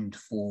performed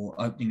for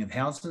opening of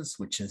houses,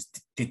 which is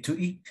te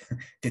tuhi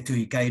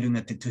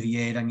kairunga, te tuhi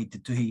e rangi te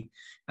tuhi,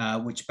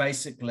 which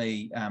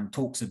basically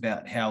talks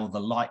about how the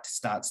light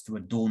starts to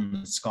adorn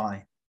the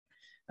sky.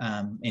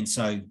 And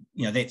so,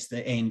 that's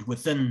the end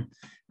within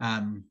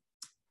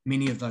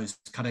many of those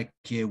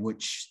karakia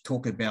which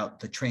talk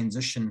about the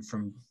transition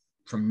from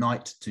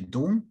night to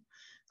dawn.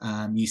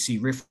 You see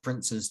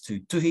references to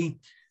tuhi,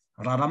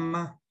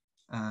 rarama,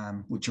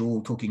 which are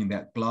all talking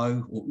about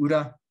glow or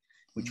ura,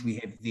 which we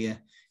have there.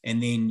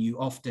 And then you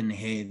often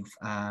have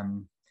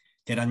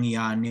te rangi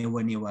a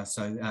newa newa.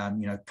 So,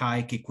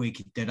 kai ke koe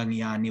ki te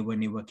rangi a newa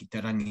newa ki te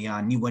rangi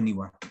a niwa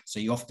niwa. So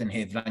you often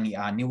have rangi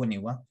a newa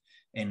newa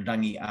and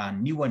rangi a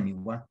niwa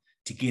niwa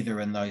together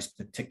in those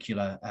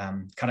particular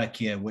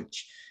karakia,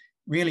 which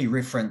really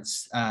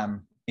reference,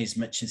 as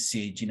Mitch has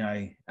said,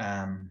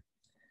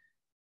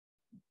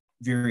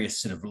 various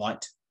sort of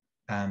light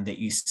that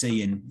you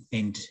see, and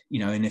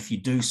if you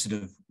do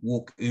sort of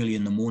walk early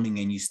in the morning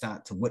and you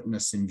start to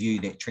witness and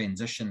view that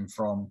transition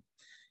from,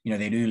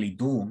 that early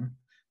dawn,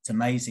 it's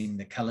amazing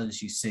the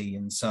colours you see.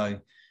 And so,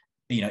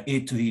 e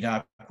tuhi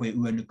rā koe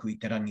uanuku I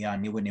te rangi a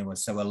newa newa.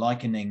 So we're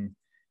likening,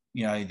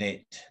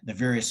 that the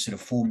various sort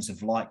of forms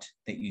of light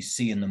that you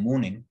see in the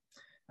morning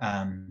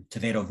to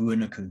that of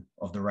Uanuku,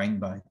 of the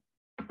rainbow.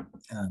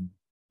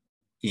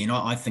 Yeah, and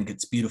I think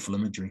it's beautiful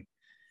imagery.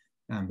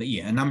 But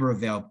yeah, a number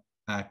of our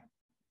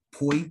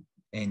poi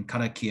and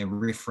karakia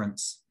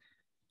reference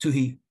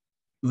tuhi,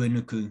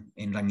 Uanuku,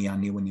 and rangi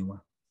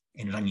aniwaniwa,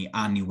 and rangi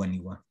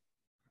aniwaniwa.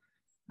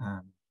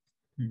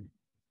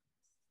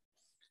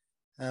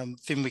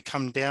 Then we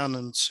come down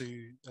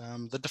into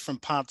the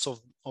different parts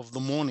of the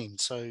morning.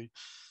 So,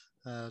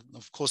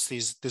 of course,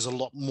 there's a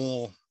lot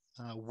more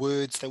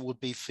words that would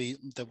be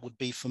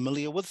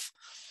familiar with.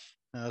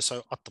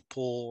 So,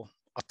 atapo,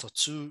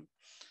 atatu,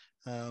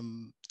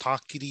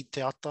 tākiri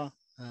te ata.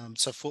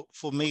 So,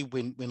 for me,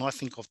 when I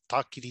think of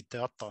tākiri te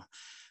ata,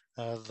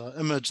 the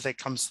image that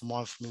comes to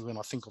mind for me when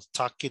I think of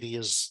tākiri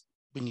is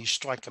when you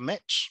strike a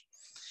match,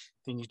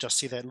 then you just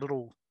see that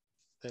little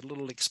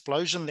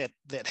explosion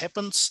that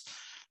happens.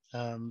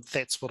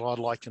 That's what I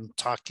like in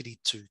tākiri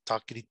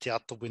te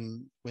ata,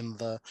 when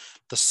the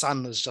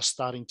sun is just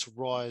starting to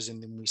rise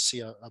and then we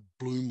see a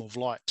bloom of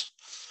light.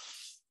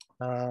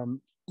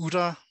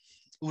 Ura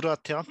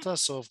te ata,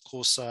 so of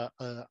course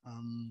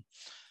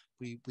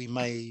we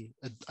may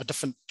a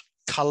different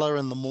colour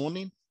in the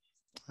morning.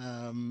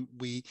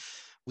 We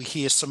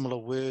hear similar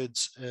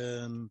words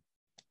in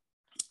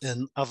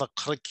other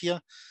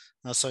karakia.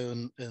 So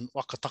in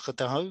Wakataka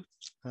Te Hau,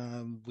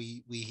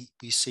 we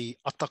see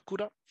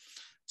atakura,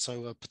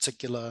 so a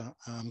particular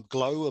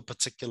glow, a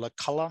particular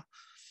colour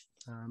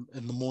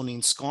in the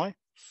morning sky.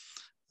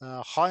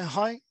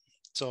 Hai,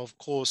 so of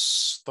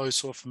course those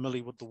who are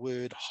familiar with the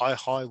word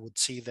hai would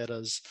see that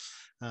as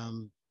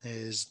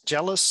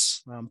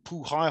jealous,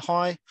 pu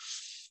hai.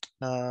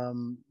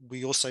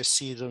 We also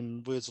see it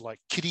in words like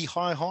kiri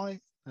hai,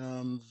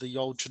 the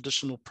old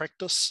traditional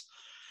practice.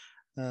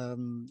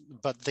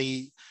 But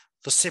the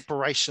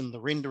separation, the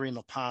rendering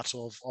apart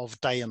of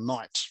day and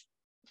night.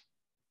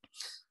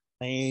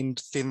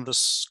 And then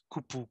this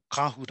kupu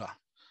kahura.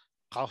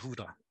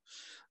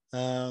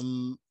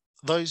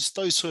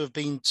 Those who have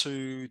been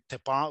to Te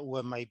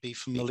Pāua may be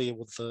familiar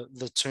with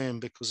the term,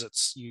 because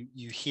it's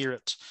you hear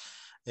it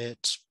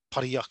at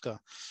Pariaka.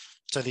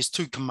 So there's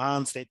two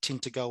commands that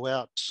tend to go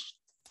out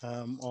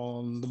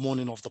on the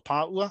morning of the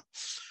Pāua.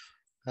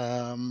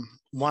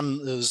 One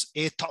is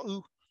e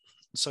ta'u,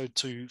 so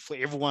for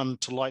everyone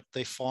to light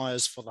their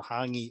fires for the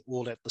hangi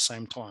all at the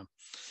same time,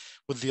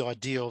 with the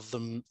idea of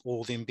them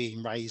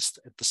being raised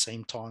at the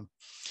same time.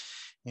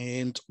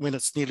 And when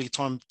it's nearly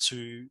time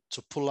to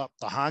pull up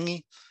the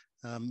hangi,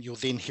 you'll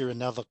then hear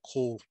another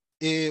call,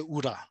 e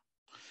ura,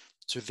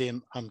 to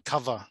then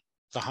uncover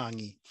the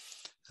hangi.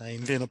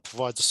 And then it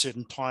provides a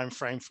certain time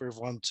frame for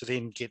everyone to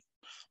then get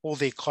all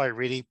their kai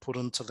ready, put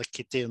into the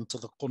kete, into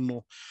the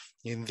kono,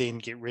 and then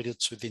get ready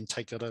to then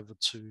take it over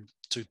to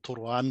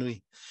toro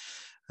anui.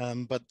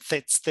 But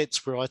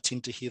that's where I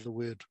tend to hear the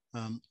word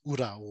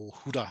ura or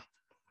hura.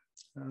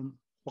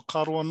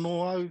 Wakaroa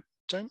no au,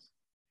 James?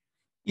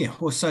 Yeah,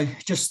 well, so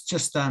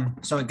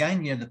so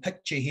again, the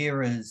picture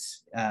here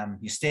is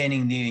you're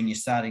standing there and you're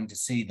starting to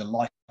see the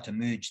light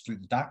emerge through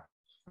the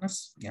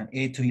darkness.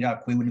 E tuhi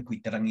rā koe wina kui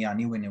te rangi a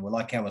niwene,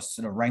 like how a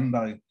sort of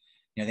rainbow,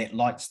 that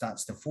light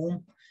starts to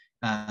form.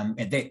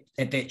 At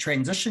that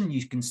transition,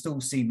 you can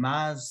still see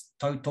Mars,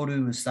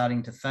 Tautoru is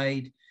starting to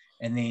fade.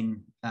 And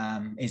then,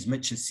 as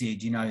Mitch has said,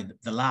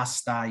 the last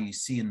star you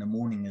see in the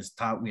morning is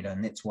Tāwera,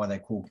 and that's why they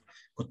call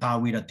ko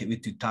Tāwera te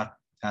wetu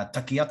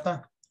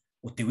takiata,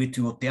 or te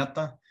wetu o te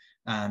ata.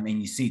 And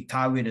you see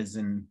Tāweras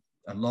in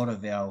a lot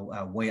of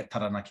our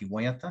Taranaki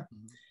waiata.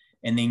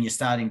 And then you're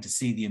starting to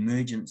see the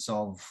emergence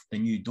of the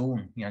new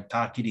dawn,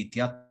 tākiri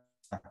te ata,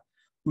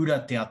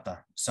 ura te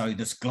ata. So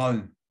this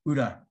glow,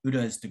 ura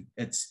is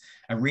it's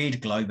a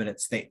red glow, but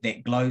it's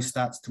that glow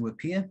starts to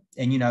appear.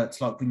 And, it's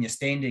like when you're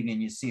standing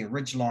and you see a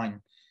ridge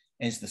line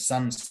as the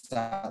sun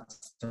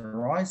starts to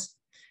rise,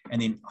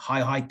 and then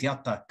hai te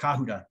ata,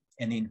 kahura.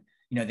 And then,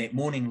 that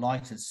morning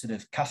light is sort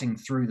of cutting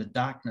through the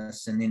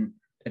darkness, and then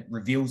it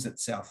reveals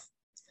itself.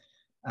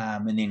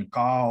 And then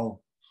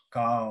kao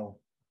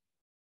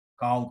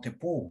te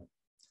pō.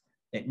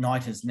 That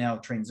night has now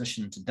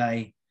transitioned to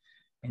day,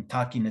 and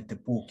tākina te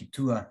pō ki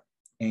tua.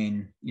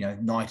 And,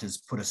 night is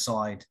put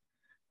aside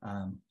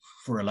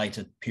for a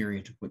later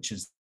period, which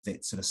is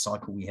that sort of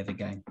cycle we have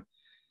again.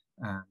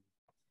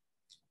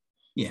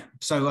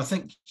 So I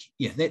think,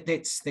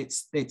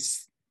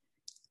 that's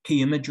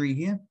key imagery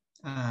here.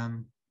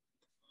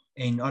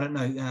 And I don't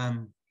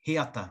know,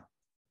 hiata.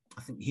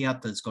 I think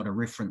hiata's got a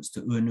reference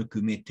to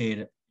uanuku me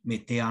te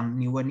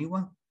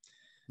aniwaniwa.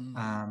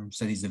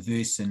 So there's a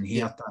verse in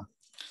hiata,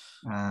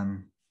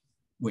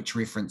 which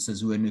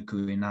references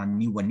uanuku and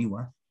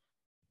aniwaniwa.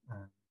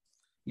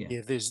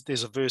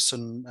 There's a verse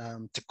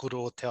in Te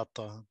Kuro o Te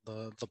Ata,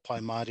 the pai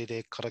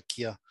mārire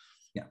Karakia.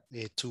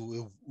 E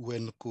tū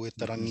uenuku e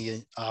te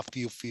rangi a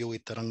whiwhiu e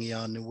te rangi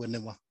a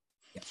niwenewa.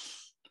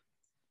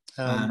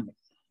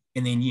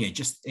 And then,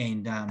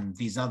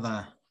 there's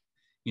other,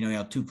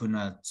 our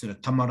tūpuna sort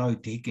of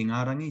tamarau te hiki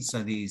ngārangi.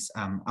 So there's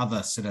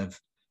other sort of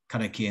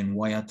karakia and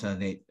waiata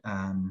that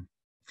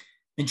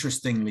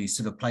interestingly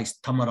sort of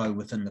placed tamarau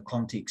within the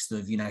context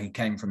of, he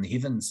came from the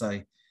heavens.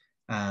 So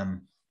I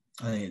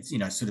think it's, you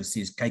know, sort of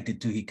says, kei te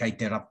tuhi, kei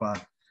te rapa,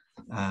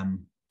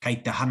 kei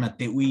te hana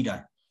te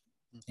uira.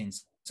 And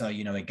so,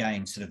 you know,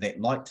 again, sort of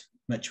that light,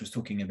 Mitch was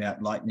talking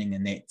about lightning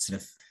and that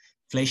sort of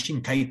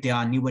flashing, kei te a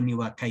niwa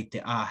niwa, kei te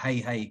a hei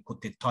hei, ko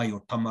te tai o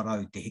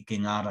tamarau, te heke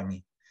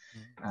ngārangi.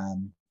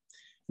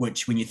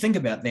 Which, when you think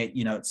about that,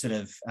 you know, it's sort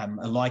of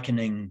a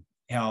likening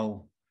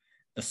how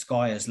the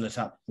sky is lit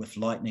up with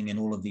lightning and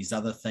all of these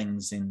other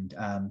things, and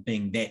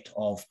being that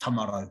of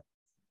tamarau,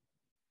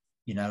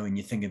 you know, when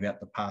you think about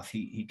the path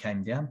he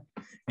came down.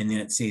 And then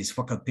it says,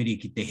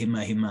 whakapiri ki te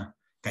hima hima,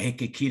 ka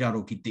heke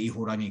kiraro ki te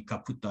ihorangi ka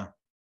puta,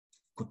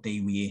 ko te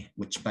iwi e,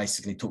 which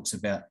basically talks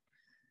about,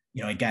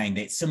 you know, again,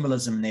 that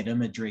symbolism, that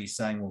imagery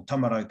saying, well,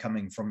 tamarau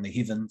coming from the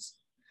heavens,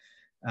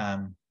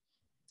 and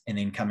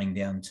then coming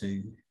down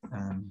to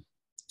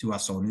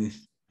us on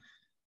earth.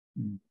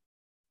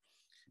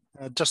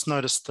 Just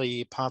noticed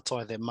the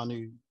pātai that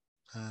Manu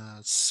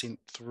sent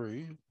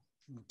through,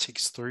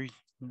 text through,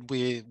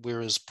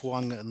 where is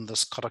Puanga in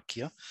this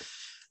karakia.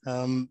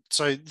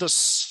 So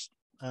this,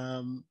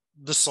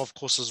 of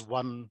course, is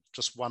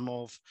just one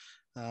of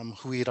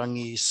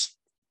Huirangi's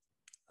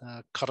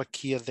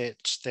karakia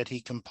that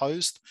he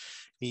composed.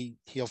 He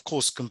of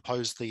course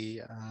composed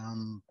the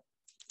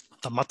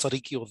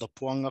matariki or the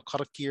Puanga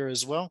karakia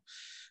as well,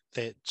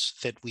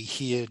 that we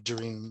hear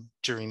during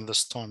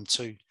this time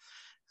too.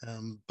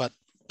 But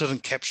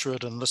didn't capture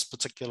it in this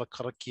particular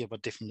karakia,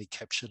 but definitely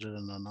captured it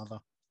in another.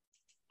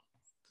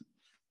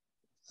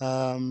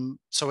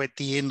 So at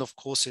the end, of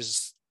course,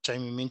 as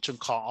Jamie mentioned,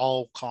 ka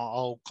ao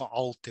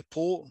te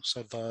pō.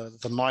 So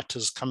the night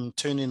is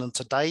turning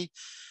into day.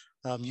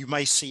 You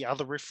may see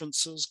other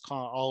references, ka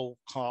ao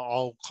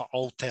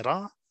te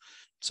rā,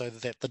 so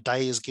that the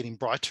day is getting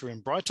brighter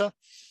and brighter.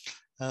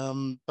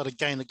 But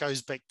again, it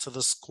goes back to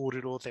this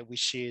kōrero that we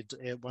shared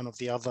at one of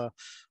the other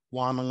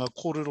Wānanga,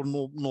 kōrero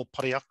no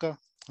Pariaka.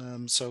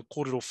 So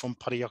kōrero from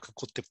Pariaka,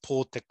 ko te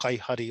pō te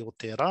kaihari o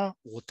te rā,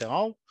 o te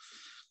ao,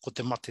 ko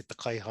te mate te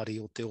kaihari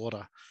o te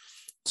ora.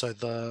 So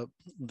the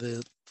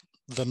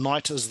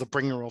night is the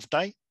bringer of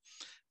day,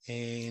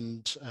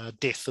 and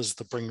death is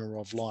the bringer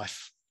of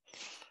life.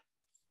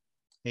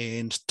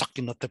 And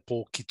takina te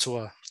pō ki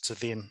tua to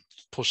then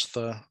push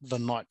the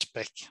night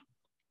back.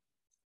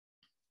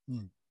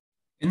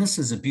 And this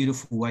is a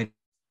beautiful way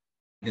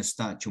to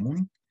start your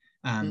morning.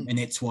 And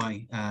that's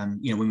why,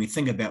 you know, when we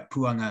think about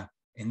puanga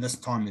in this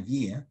time of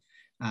year,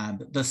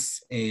 but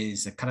this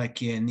is a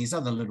karakia, and there's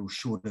other little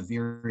shorter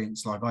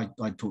variants. Like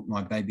I taught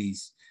my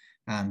babies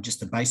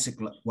just a basic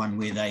one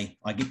where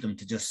I get them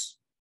to just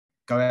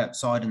go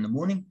outside in the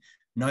morning.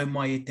 No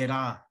mai e te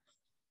rā,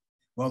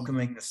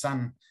 welcoming the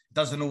sun. It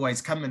doesn't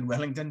always come in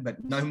Wellington,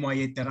 but no mai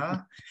e te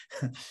rā.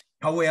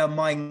 Hawea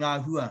mai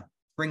ngā hua,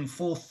 bring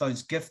forth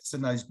those gifts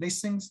and those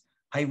blessings.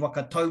 Hei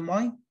waka tau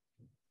mai,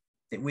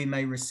 that we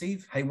may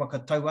receive. Hei waka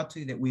tau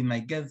atu, that we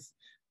may give.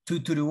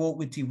 Tūturu o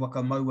uti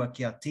waka maua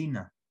ki a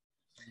tīna.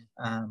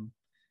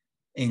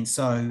 And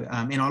so,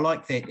 and I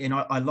like that. And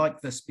I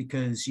like this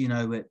because, you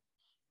know, it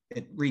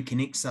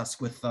reconnects us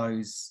with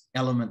those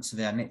elements of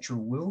our natural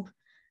world.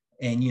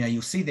 And, you know,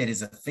 you'll see that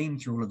as a theme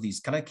through all of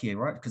these karakia,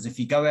 right? Because if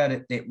you go out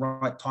at that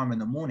right time in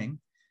the morning,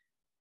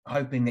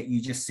 hoping that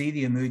you just see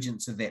the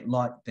emergence of that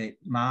light, that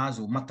Mars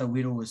or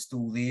Matawiro is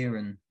still there,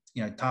 and,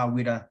 you know,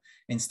 Tāwira,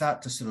 and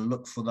start to sort of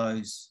look for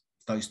those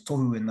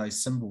tohu and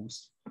those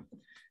symbols.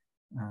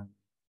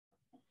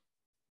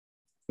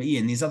 But yeah,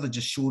 and there's other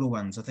just shorter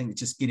ones. I think it's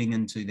just getting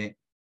into that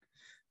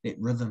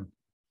rhythm.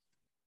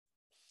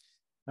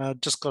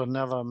 Just got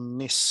another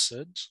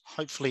message.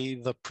 Hopefully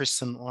the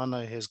Preston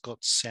Wānau has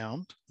got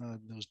sound. I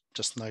was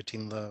just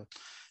noting the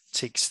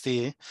text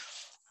there.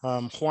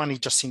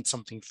 Juani just sent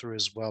something through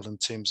as well in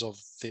terms of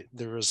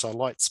there is a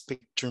light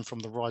spectrum from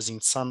the rising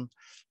sun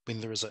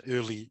when there is an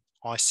early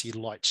icy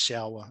light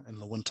shower in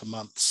the winter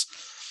months.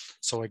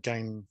 So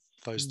again,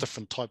 those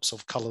different types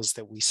of colours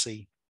that we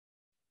see.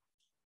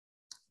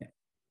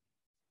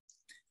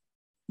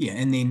 Yeah,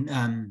 and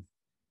then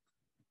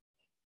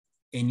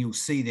and you'll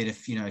see that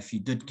if you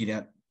did get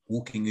out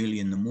walking early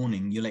in the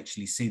morning, you'll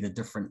actually see the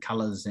different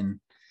colours and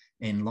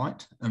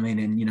light. I mean,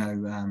 and you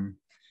know,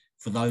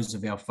 for those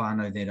of our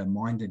whānau that are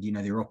minded, you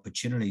know, there are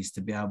opportunities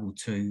to be able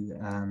to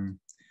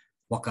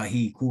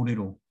wakahi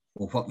kōrero,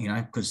 or what, you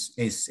know, because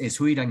as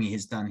Huirangi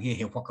has done here,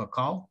 he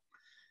whakakao,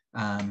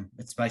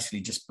 it's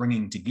basically just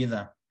bringing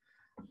together,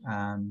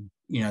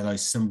 you know,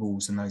 those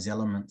symbols and those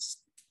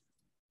elements.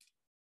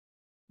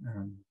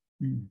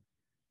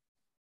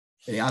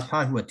 Yeah,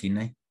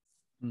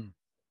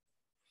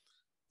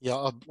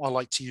 I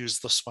like to use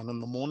this one in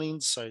the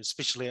mornings, so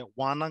especially at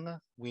Wānanga,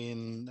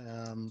 when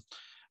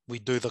we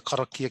do the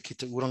karakia ki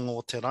te uranga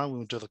o te rā, when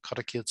we do the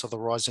karakia to the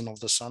rising of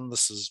the sun.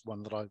 This is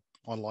one that I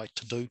like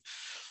to do.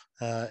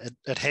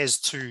 It has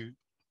two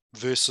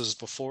verses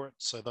before it,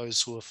 so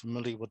those who are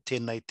familiar with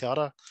tēnei te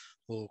ara,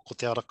 or ko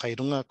te ara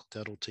kairunga, ko te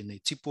ara o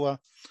tēnei tipua,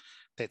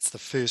 that's the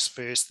first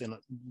verse, then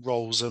it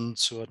rolls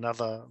into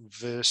another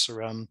verse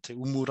around te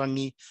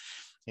umurangi,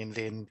 and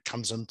then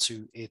comes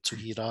into e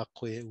tuhi rā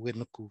koe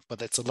uenuku. But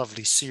that's a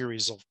lovely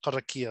series of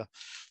karakia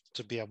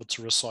to be able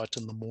to recite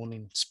in the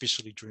morning,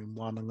 especially during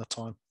Wānanga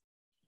time.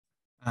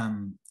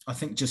 I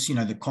think just,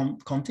 the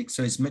context.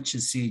 So as Mitch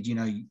has said,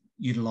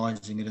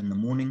 utilising it in the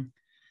morning.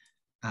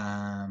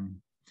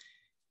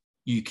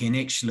 You can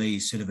actually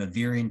sort of a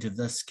variant of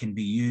this can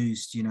be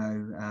used,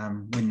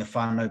 when the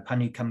whānau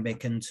pani come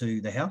back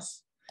into the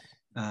house.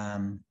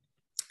 That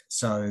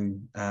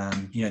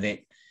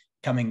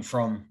coming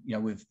from,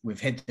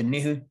 we've had the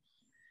nehu,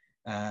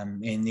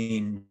 and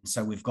then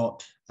so we've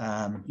got,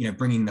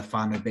 bringing the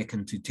whānau back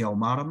into te ao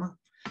marama.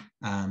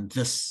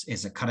 This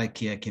as a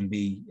karakia can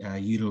be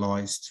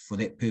utilised for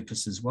that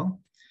purpose as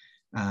well.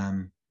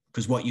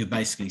 Because what you're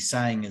basically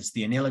saying is,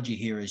 the analogy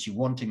here is you're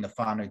wanting the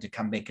whānau to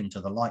come back into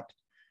the light.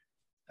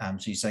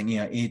 So you're saying,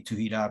 e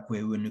tuhi rā koe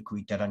uanuku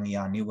I te rangi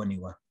a niwa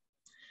niwa.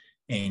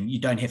 And you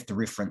don't have to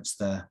reference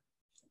the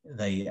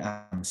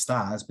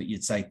stars, but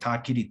you'd say,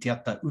 tākiri te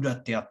ata,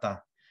 ura te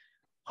ata,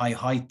 hai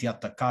hai te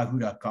ata,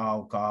 kāhura,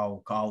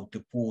 kāo, te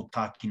pō,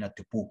 tākina,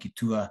 te pō ki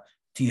tua,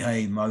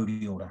 tihei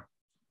mauri ora.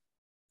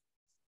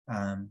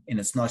 And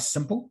it's nice,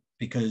 simple,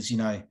 because,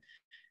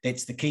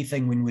 that's the key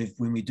thing when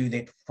we do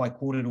that whai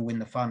kōrero, when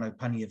the whānau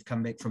pani have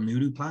come back from the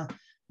urupā,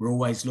 we're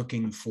always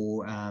looking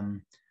for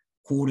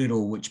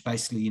kōrero, which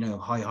basically,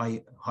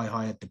 hai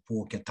at the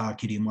pō kia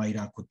tākiri mai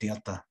rā ko te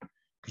ata,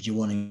 because you're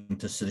wanting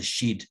to sort of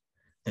shed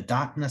the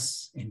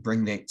darkness and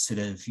bring that sort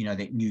of,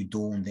 that new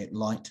dawn, that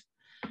light.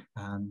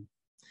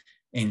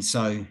 And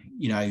so,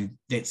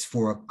 that's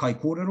for a kai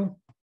kōrero,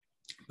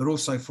 but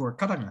also for a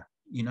karanga,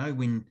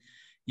 when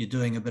you're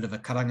doing a bit of a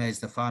karanga as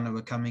the whānau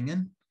are coming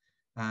in,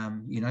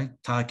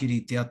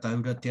 tākiri te ata,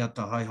 ura te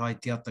ata, hai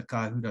te ata,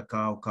 kāhura,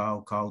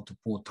 kāo, te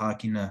pō,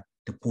 tākina,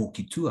 te pō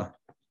ki tua,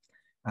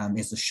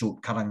 as a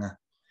short karanga,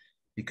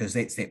 because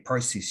that's that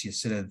process. You're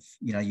sort of,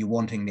 you're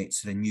wanting that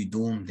sort of new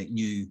dawn, that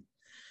new,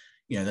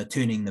 they're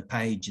turning the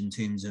page in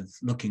terms of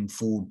looking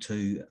forward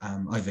to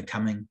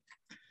overcoming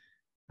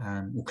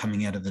or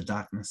coming out of the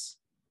darkness.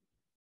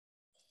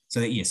 So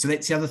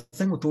that's the other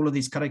thing with all of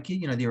these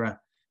karakia, there are,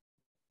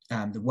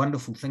 the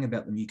wonderful thing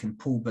about them, you can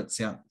pull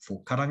bits out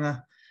for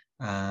karanga,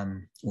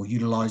 or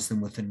utilise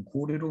them within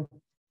kōrero,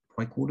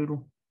 whai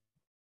kōrero.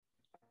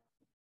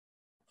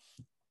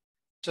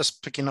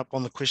 Just picking up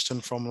on the question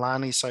from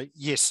Lani, so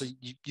yes,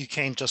 you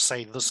can just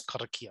say this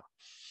karakia.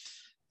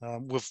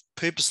 We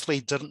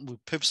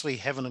purposely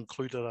haven't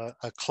included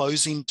a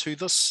closing to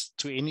this,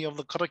 to any of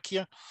the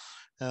karakia,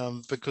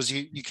 because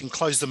you can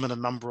close them in a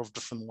number of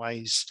different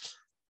ways.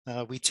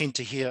 We tend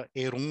to hear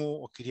e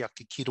rongo o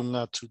kiriaki ki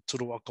runga tu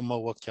turu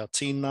akamaua kia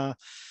tīna.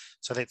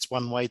 So that's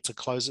one way to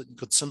close it. You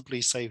could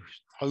simply say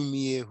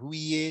haumi e, hui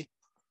e,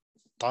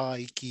 tā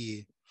iki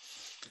e.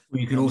 Or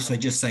you could also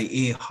just say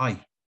e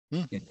hai.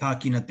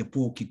 Tākina te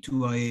pō ki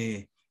tua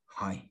e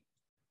hai.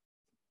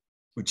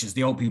 Which is,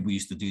 the old people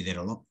used to do that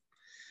a lot.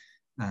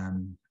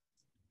 And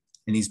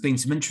there's been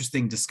some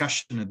interesting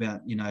discussion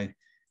about,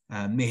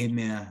 mehe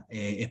mea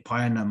e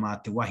paena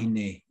mā te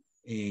wahine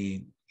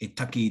e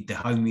taki te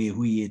haumi e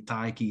hui e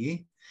tāiki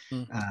e.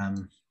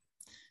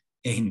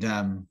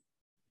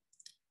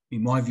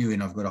 In my view,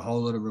 and I've got a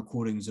whole lot of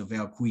recordings of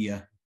our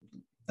kuia,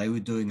 they were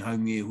doing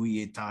haumi e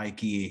hui e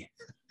tāiki e.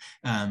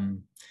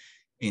 And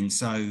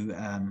so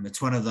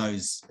it's one of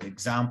those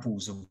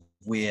examples of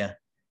where,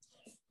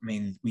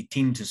 we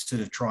tend to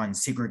sort of try and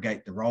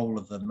segregate the role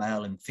of the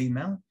male and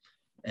female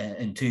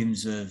in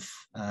terms of,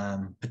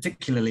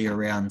 particularly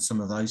around some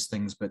of those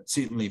things, but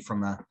certainly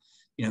from a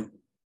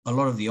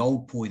lot of the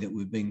old poi that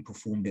were being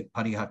performed at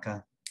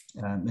Parihaka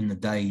in the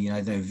day,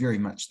 they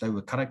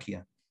were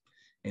karakia.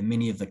 And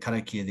many of the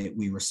karakia that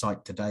we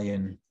recite today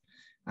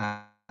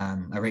are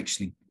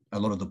actually a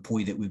lot of the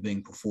poi that were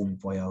being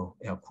performed by our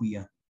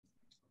kuia.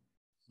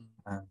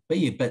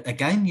 But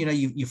again,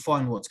 you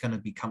find what's going to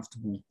be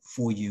comfortable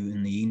for you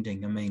in the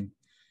ending.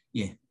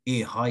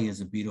 E hai is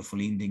a beautiful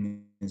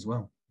ending as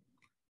well,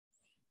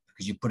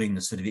 because you're putting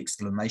the sort of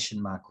exclamation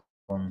mark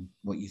on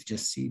what you've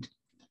just said.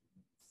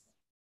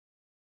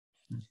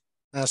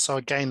 So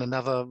again,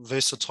 another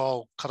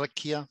versatile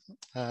karakia.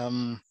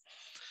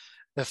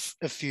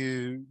 If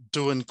you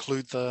do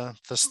include the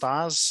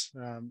stars,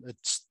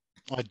 it's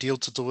ideal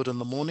to do it in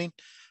the morning.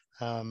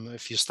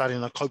 If you're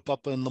starting a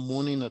kaupapa in the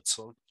morning, it's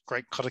a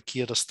great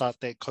karakia to start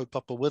that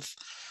kaupapa with.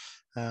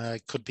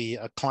 It could be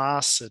a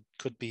class, it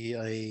could be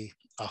a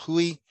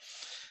hui,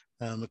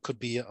 it could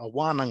be a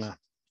wānanga.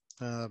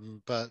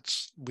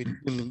 But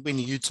when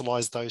you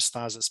utilise those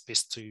stars, it's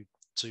best to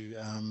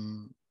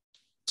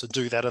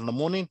do that in the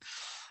morning.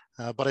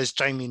 But as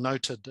Jamie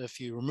noted, if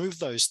you remove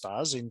those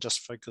stars and just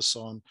focus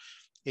on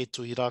e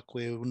tuhi rā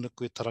koe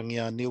unuku e tarangi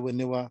a niwa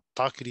niwa,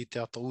 tākiri te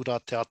ata, ura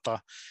te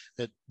ata,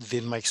 it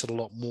then makes it a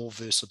lot more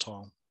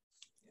versatile.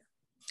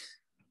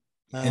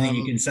 And then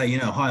you can say,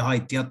 hai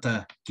te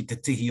ata ki te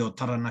tihi o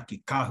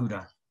taranaki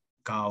kāhura,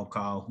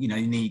 kāo, and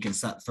then you can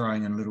start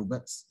throwing in little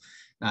bits,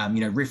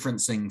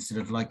 referencing sort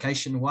of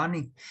location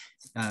wāni.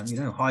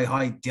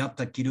 Hai te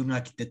ata ki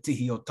runga ki te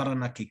tihi o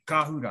taranaki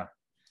kāhura,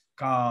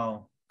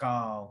 kāo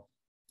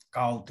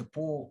te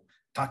pō,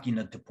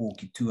 tākina te pō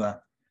ki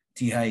tua,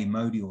 tihei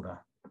mauri ora.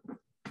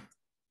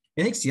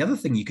 And that's the other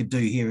thing you could do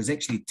here is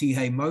actually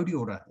tihei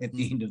maudiora at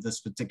the end of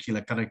this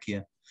particular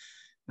karakia.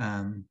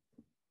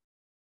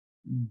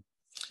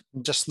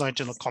 Just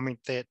noting a comment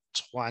that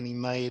Wani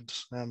made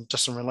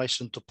just in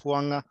relation to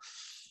puanga.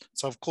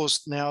 So of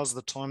course, now is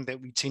the time that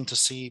we tend to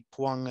see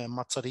puanga and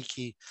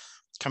matariki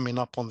coming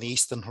up on the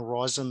eastern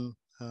horizon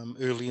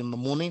early in the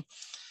morning.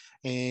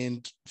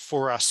 And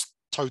for us,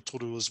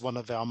 tautoru is one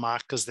of our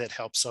markers that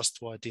helps us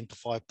to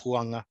identify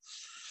puanga.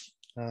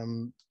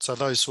 So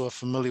those who are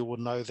familiar will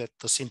know that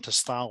the centre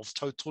star of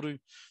tautoru,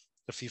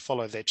 if you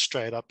follow that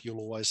straight up, you'll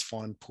always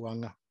find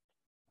puanga.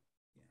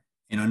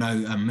 And I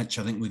know, Mitch,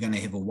 I think we're going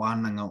to have a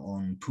wānanga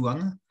on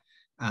puanga.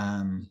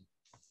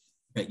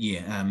 But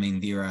yeah, I mean,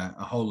 there are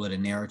a whole lot of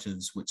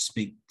narratives which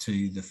speak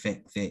to the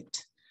fact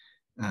that,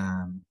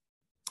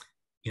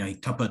 you know,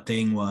 tapa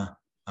te ingoa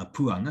a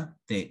puanga,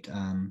 that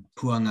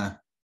puanga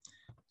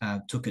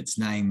took its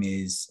name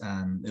as,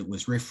 it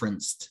was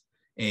referenced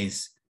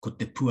as ko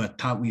te pua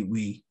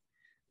tawiwi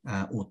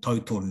or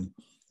tautoru.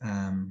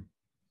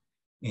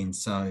 And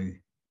so,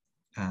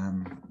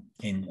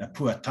 and a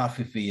pua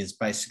tawhiwhi is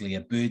basically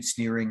a bird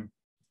snaring,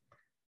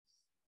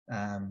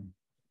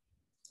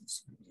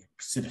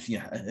 sort of,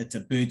 yeah, it's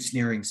a bird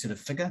snaring sort of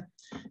figure.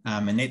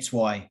 And that's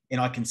why, and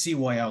I can see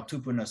why our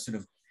tupuna sort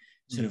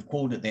of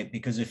called it that,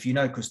 because if you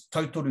know, because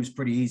tautoru is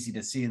pretty easy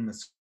to see in the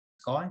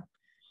sky.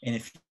 And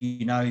if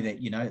you know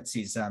that, you know, it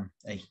says,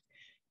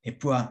 he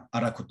pua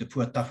ara ko te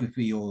pua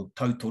tawhiwhi o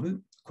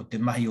tautoru, ko te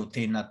mahi o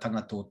tēnā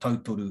tangata o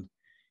tautoru,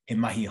 he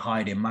mahi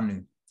haere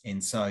manu.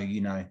 And so,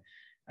 you know,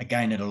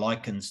 again, it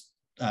likens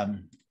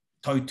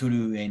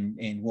tautoru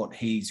and what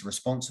he's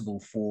responsible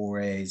for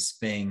as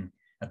being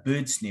a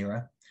bird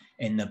snarer.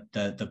 And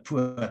the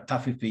pua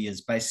tawhiwhi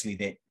is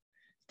basically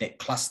that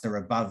cluster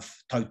above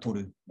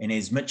tautoru. And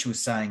as Mitch was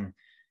saying,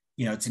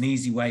 you know, it's an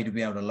easy way to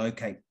be able to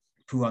locate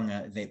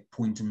puanga at that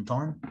point in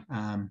time.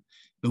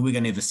 But we're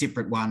going to have a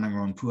separate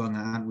wānanga on puanga,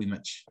 aren't we,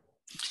 Mitch?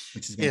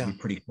 Which is going to be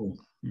pretty cool.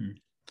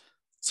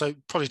 So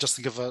probably just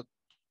to give a,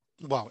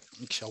 well,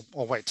 actually,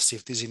 I'll wait to see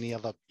if there's any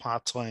other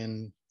pātai,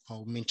 and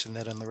I'll mention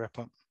that in the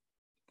wrap-up.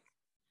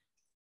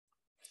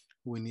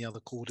 Or any other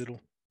kōrero.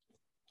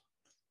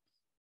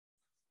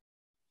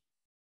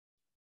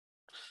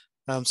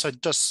 So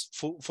just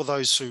for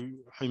those who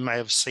may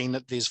have seen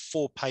it, there's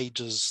 4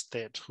 pages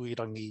that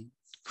Huirangi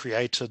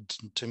created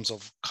in terms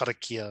of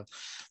Karakia,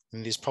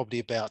 and there's probably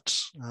about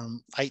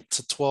 8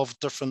 to 12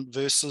 different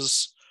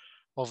verses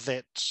of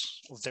that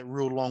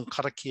real long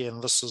Karakia,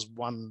 and this is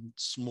one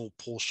small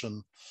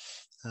portion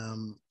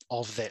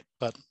of that.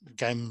 But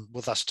again,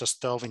 with us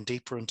just delving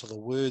deeper into the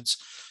words,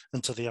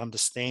 into the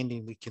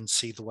understanding, we can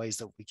see the ways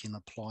that we can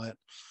apply it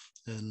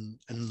in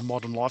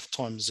modern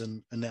lifetimes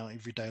in our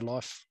everyday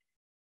life.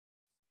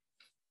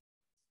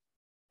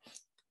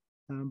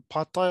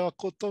 Pātai a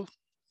koutou,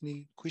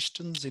 any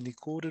questions, any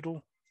kōrero?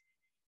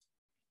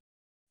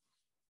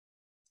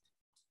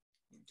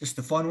 Just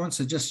the final one.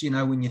 So just, you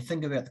know, when you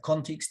think about the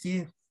context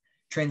here,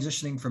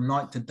 transitioning from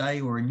night to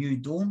day or a new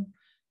dawn,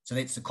 so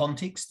that's the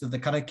context of the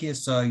karakia.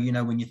 So, you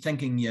know, when you're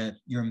thinking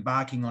you're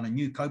embarking on a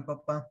new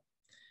kaupapa,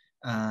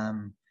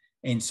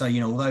 and so, you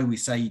know, although we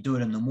say you do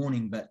it in the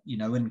morning, but, you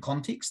know, in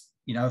context,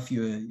 you know, if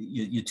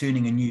you're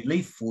turning a new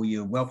leaf or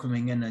you're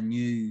welcoming in a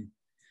new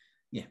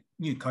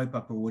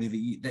kaupapa or whatever,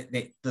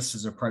 this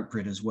is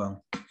appropriate as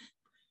well.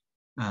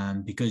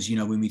 Because, you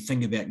know, when we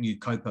think about new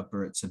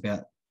kaupapa, it's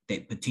about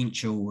that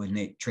potential and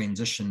that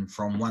transition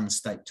from one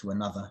state to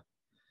another.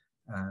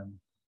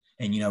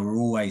 And, you know, we're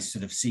always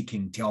sort of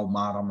seeking te ao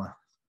marama,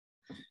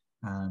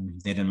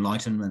 that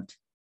enlightenment.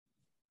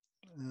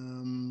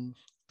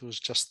 It was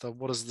just,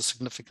 what is the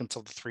significance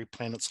of the 3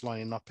 planets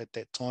lining up at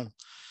that time?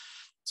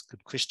 It's a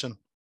good question.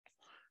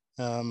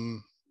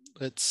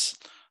 It's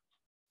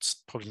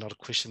probably not a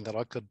question that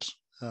I could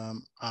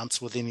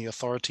answer with any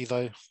authority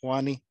though,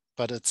 Wani,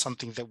 but it's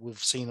something that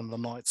we've seen in the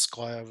night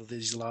sky over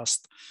these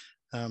last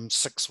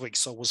 6 weeks.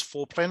 So it was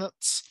 4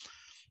 planets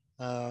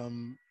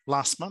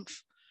last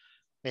month.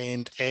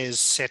 And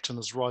as Saturn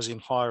is rising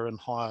higher and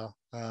higher,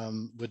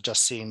 we're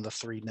just seeing the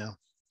 3 now.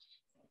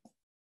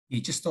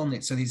 Yeah, just on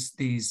that, so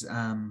there's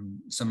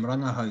some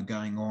rangahau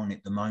going on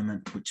at the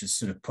moment, which is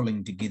sort of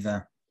pulling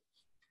together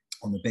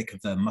on the back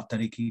of the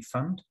Matariki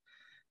Fund.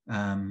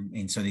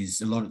 And so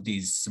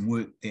there's some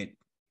work that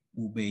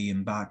will be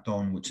embarked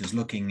on, which is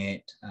looking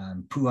at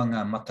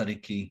puanga,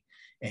 matariki,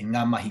 and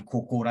ngā mahi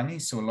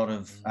kōkorangi. So a lot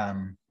of,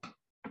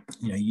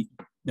 you know,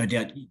 no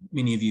doubt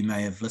many of you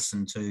may have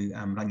listened to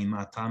Rangi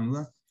Mā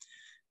Tāmua,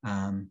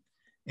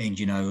 and,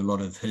 you know, a lot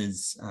of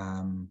his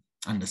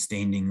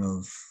understanding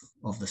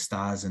of the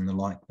stars and the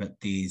like. But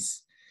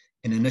there's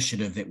an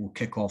initiative that will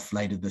kick off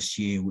later this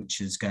year, which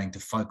is going to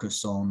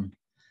focus on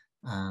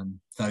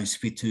those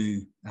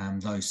whetū,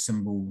 those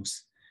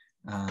symbols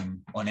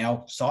on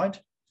our side,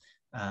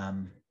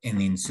 and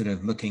then sort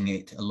of looking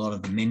at a lot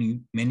of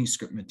the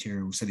manuscript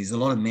material. So there's a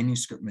lot of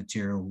manuscript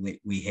material that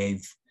we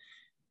have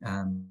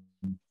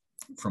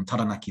from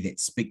Taranaki that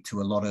speak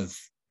to a lot of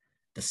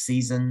the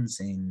seasons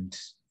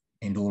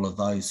and all of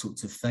those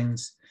sorts of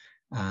things.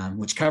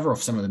 which cover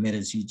off some of the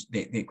matters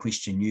that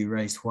question you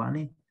raised,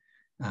 Juani.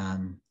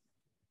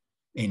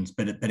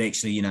 But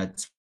actually,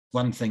 it's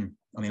one thing.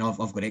 I mean, I've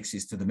got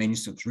access to the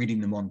manuscripts,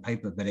 reading them on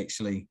paper, but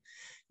actually,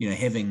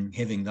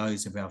 having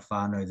those of our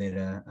whānau that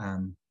are,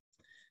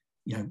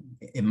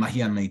 e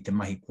mahi ana I te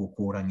mahi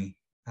kōkōrangi,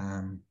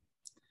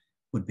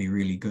 would be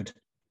really good.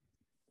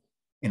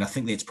 And I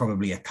think that's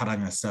probably a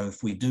karanga. So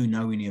if we do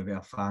know any of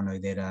our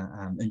whānau that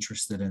are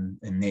interested in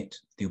that,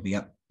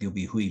 there'll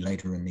be hui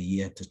later in the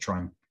year to try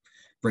and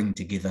bring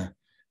together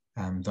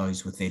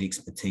those with that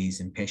expertise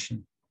and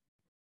passion.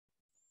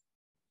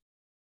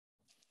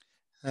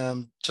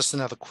 Just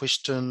another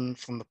question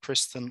from the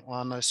Preston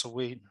Wānau. So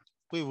where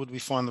would we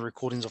find the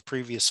recordings of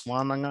previous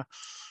Wānanga?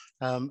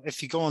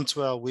 If you go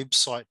onto our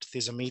website,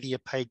 there's a media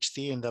page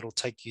there, and that'll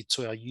take you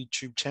to our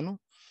YouTube channel.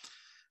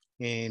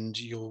 And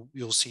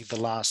you'll see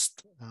the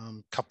last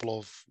couple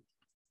of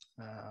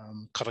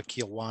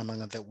Karakia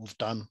Wānanga that we've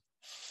done.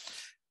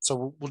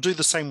 So we'll do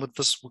the same with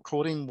this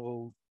recording.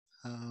 We'll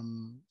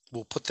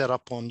put that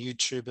up on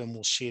YouTube, and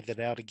we'll share that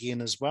out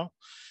again as well,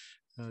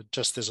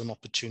 just as an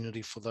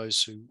opportunity for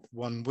those who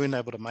weren't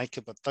able to make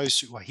it, but those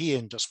who are here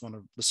and just want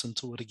to listen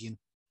to it again.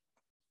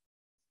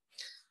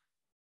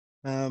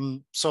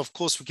 So of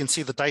course we can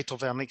see the date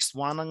of our next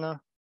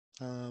Wānanga,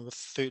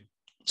 the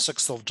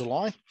 6th of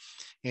July,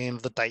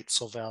 and the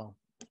dates of our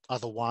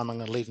other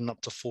Wānanga leading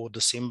up to 4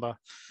 December.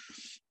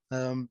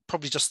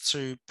 Probably just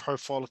to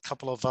profile a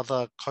couple of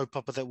other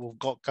kaupapa that we've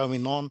got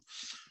going on.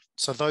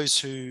 So those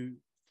who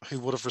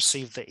would have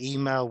received the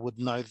email would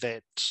know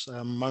that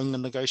Maunga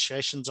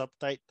negotiations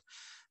update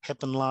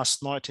happened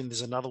last night, and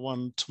there's another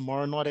one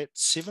tomorrow night at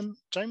 7,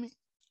 Jamie.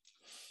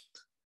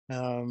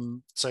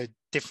 So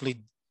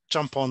definitely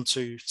jump on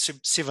to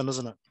 7,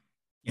 isn't it?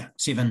 Yeah,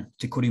 7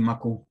 Te Kuri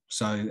Mako.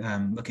 So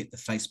look at the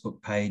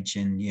Facebook page,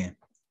 and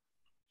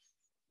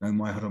no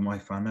mai hara mai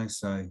whānau.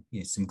 So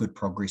some good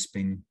progress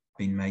being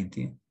made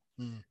there.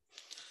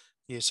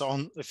 Yeah,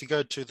 so if you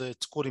go to the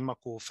Te Kuri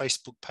Mako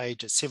Facebook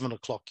page at 7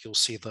 o'clock, you'll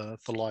see the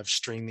live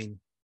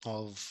streaming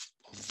of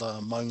the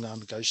Maunga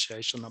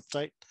negotiation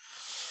update.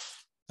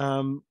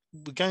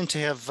 We're going to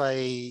have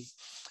a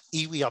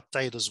iwi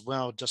update as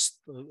well,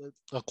 just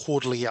a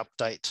quarterly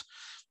update,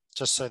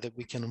 just so that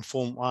we can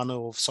inform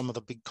whānau of some of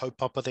the big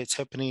kaupapa that's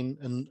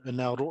happening in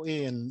our roe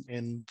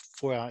and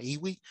for our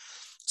iwi.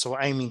 So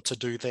we're aiming to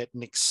do that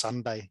next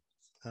Sunday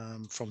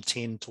from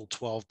 10 till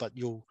 12, but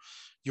you'll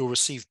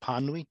receive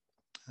pānui,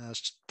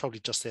 probably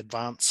just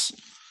advance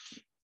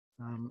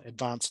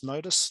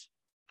notice.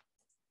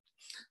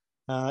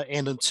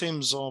 And in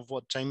terms of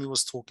what Jamie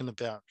was talking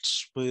about,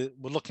 we're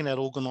looking at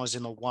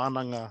organising a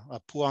Wānanga, a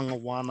Puanga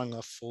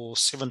Wānanga for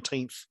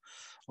 17th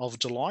of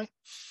July.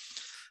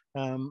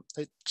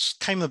 It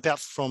came about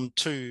from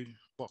a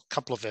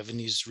couple of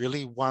avenues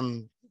really.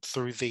 One,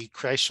 through the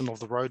creation of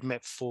the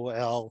roadmap for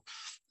our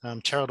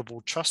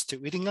charitable trust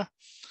at Wānanga.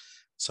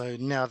 So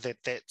now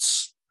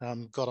that's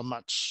got a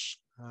much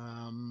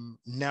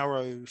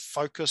narrow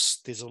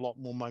focus, there's a lot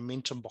more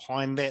momentum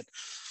behind that,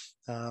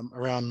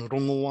 around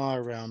rongoa,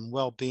 around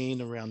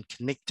well-being, around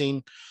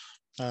connecting.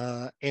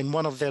 And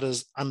one of that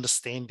is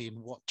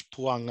understanding what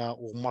puanga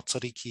or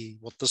matariki,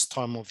 what this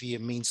time of year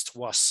means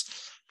to us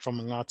from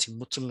a Ngāti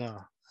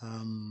Mutunga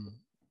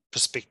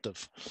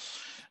perspective.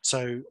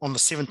 So on the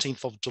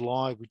 17th of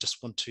July, we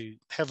just want to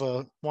have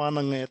a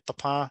wānanga at the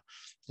pā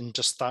and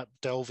just start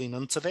delving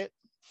into that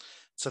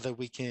so that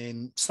we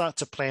can start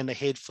to plan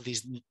ahead for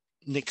these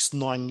next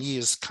 9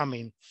 years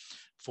coming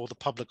for the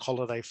public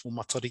holiday for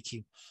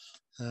Matariki.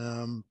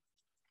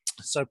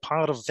 So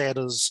part of that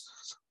is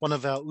one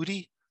of our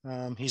uri.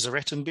 He's a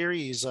Rattenberry.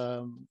 He's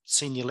a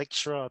senior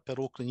lecturer up at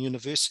Auckland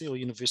University or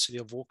University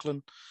of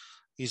Auckland.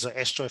 He's an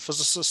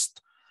astrophysicist.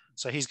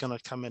 So he's going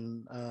to come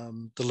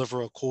and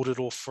deliver a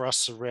kōrero for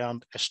us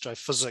around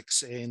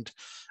astrophysics and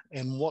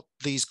what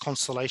these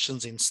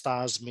constellations and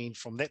stars mean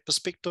from that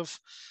perspective.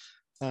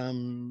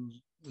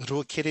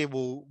 Ruakere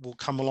will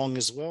come along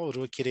as well,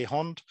 Ruakere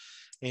Hond,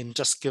 and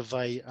just give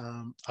a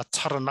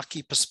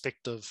taranaki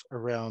perspective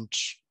around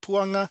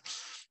puanga,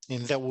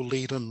 and that will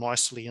lead in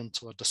nicely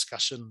into a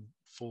discussion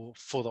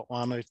for the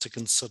whānau to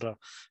consider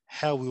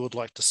how we would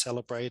like to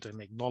celebrate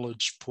and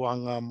acknowledge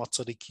puanga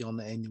matariki on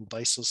an annual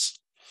basis.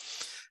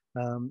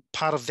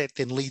 Part of that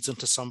then leads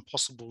into some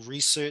possible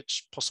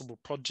research, possible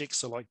projects.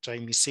 So like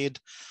Jamie said,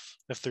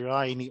 if there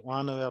are any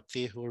whānau out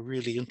there who are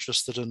really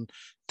interested in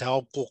te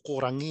ao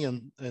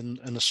kōkōrangi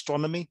and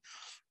astronomy,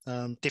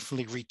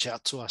 definitely reach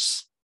out to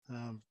us,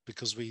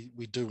 because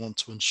we do want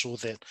to ensure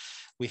that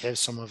we have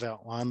some of our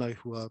whānau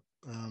who are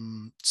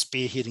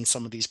spearheading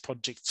some of these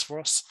projects for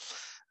us,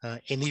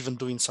 and even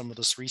doing some of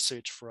this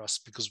research for us,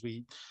 because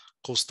we,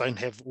 of course, don't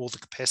have all the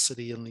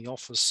capacity in the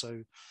office.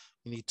 So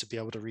we need to be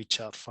able to reach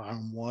out far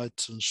and wide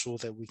to ensure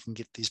that we can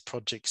get these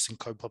projects and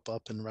kaupapa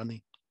up and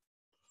running.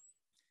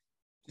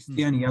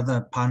 The only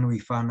other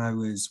pānui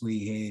whānau is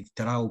we have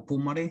Te Rao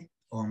Pomare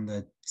on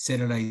the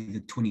Saturday,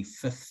 the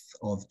 25th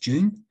of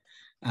June,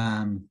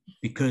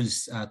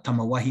 because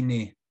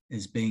Tamawahine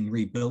is being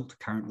rebuilt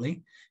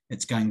currently.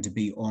 It's going to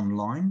be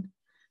online.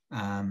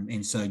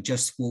 And so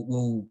just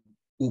we'll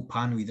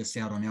pānui this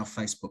out on our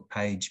Facebook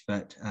page,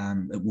 but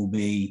it will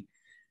be,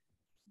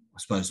 I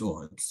suppose,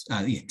 it's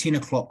 10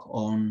 o'clock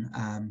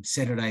on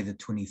Saturday, the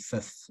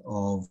 25th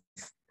of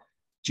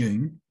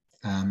June.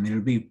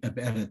 It'll be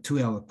about a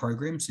 2-hour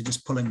program, so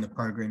just pulling the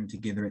program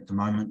together at the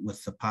moment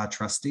with the PA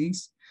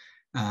trustees.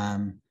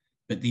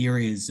 But the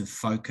areas of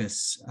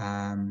focus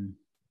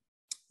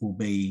will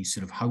be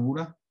sort of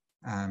hauora.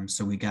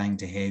 So we're going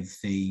to have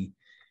the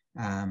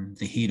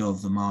head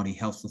of the Māori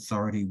Health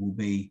Authority will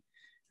be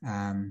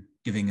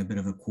giving a bit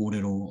of a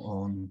kōrero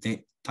on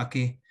that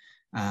take.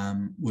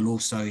 We'll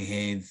also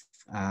have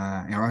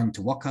our own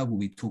te waka. We'll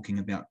be talking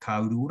about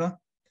kaurura,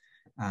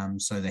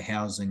 so the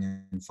housing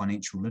and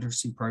financial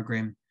literacy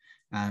program.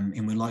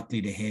 And we're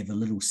likely to have a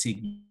little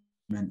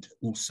segment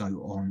also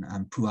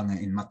on puanga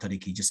and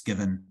matariki, just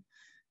given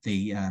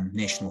the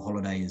national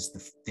holiday is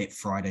that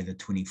Friday, the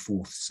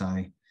 24th.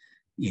 So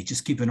yeah,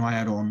 just keep an eye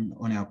out on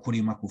our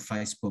Korimaku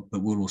Facebook,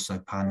 but we'll also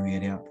pānui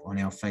it out on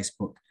our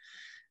Facebook.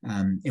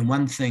 And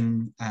one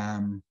thing,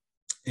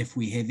 if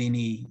we have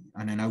any,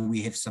 I don't know,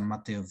 we have some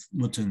mate of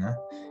mutunga,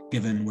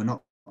 given we're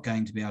not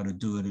going to be able to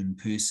do it in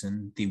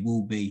person, there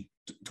will be,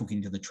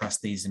 talking to the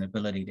trustees, an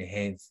ability to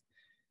have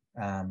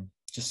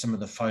just some of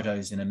the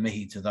photos and a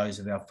mihi to those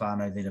of our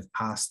whānau that have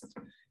passed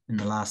in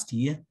the last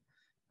year.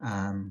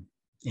 And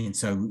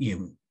so, yeah,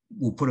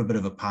 we'll put a bit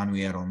of a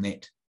pānui out on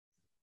that,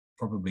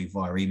 probably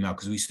via email,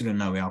 because we sort of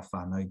know our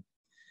whānau,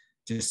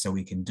 just so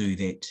we can do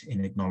that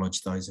and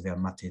acknowledge those of our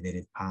mate that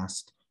have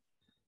passed.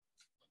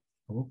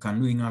 Ka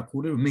nui ngā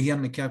kōrero. Mihi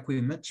ana kia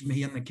koe, Mitch.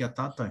 Mihi ana kia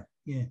tātou.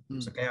 Yeah,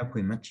 so kei a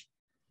koe, Mitch.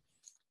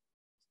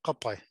 Ka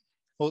pai.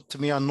 O te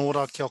mea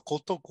nōra kia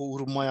koto, ko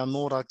uru mai a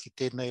nōra ki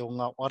tēnei o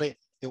ngā ware,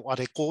 e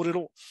ware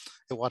kōrero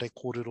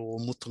o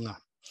mutunga.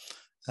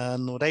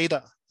 No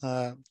reira,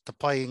 te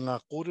pai ngā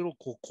kōrero,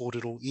 ko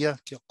kōrero ia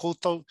kia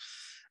koutou.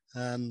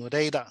 No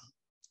reira,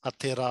 a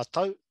te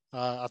rātau,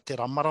 a te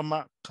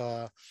ramarama,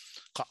 ka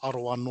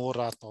aroa nō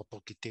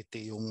rātou ki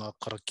tētei o ngā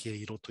karakia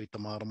i roto i te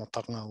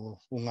māramatanga o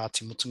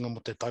Ngāti Mutunga mo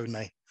te tau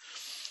nei.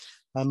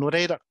 No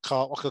reira,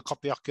 ka waka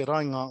kapi ake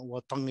rai ngā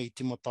ua tanga i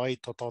timata ai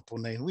tā tātou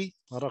nei hui,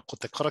 ara ko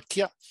te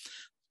karakia,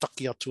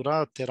 taki atu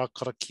rā, te rā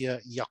karakia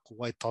i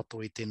aku ai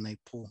tātou i tēnei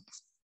pō.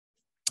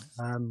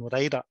 No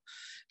reira,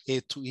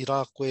 e tu i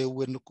rā koe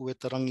ue nuku e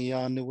te rangi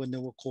a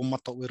newa ko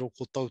mata uero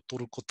ko tau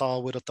toru ko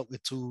tā wera tau e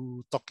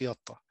tū taki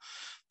ata.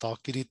 Tā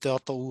kiri te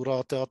ata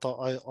ura, te ata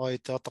ai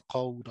te ata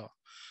kaura.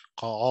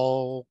 Ka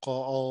ao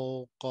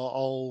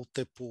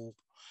te pō,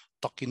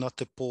 takina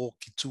te pō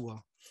ki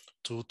tua.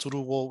 Tūturu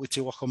o i te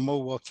waka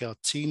maua kia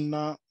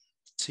tīna,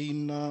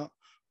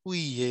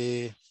 ui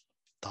e,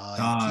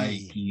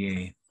 taiki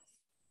e.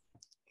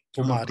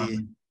 Kia ora,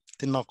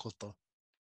 Tēnā koutou.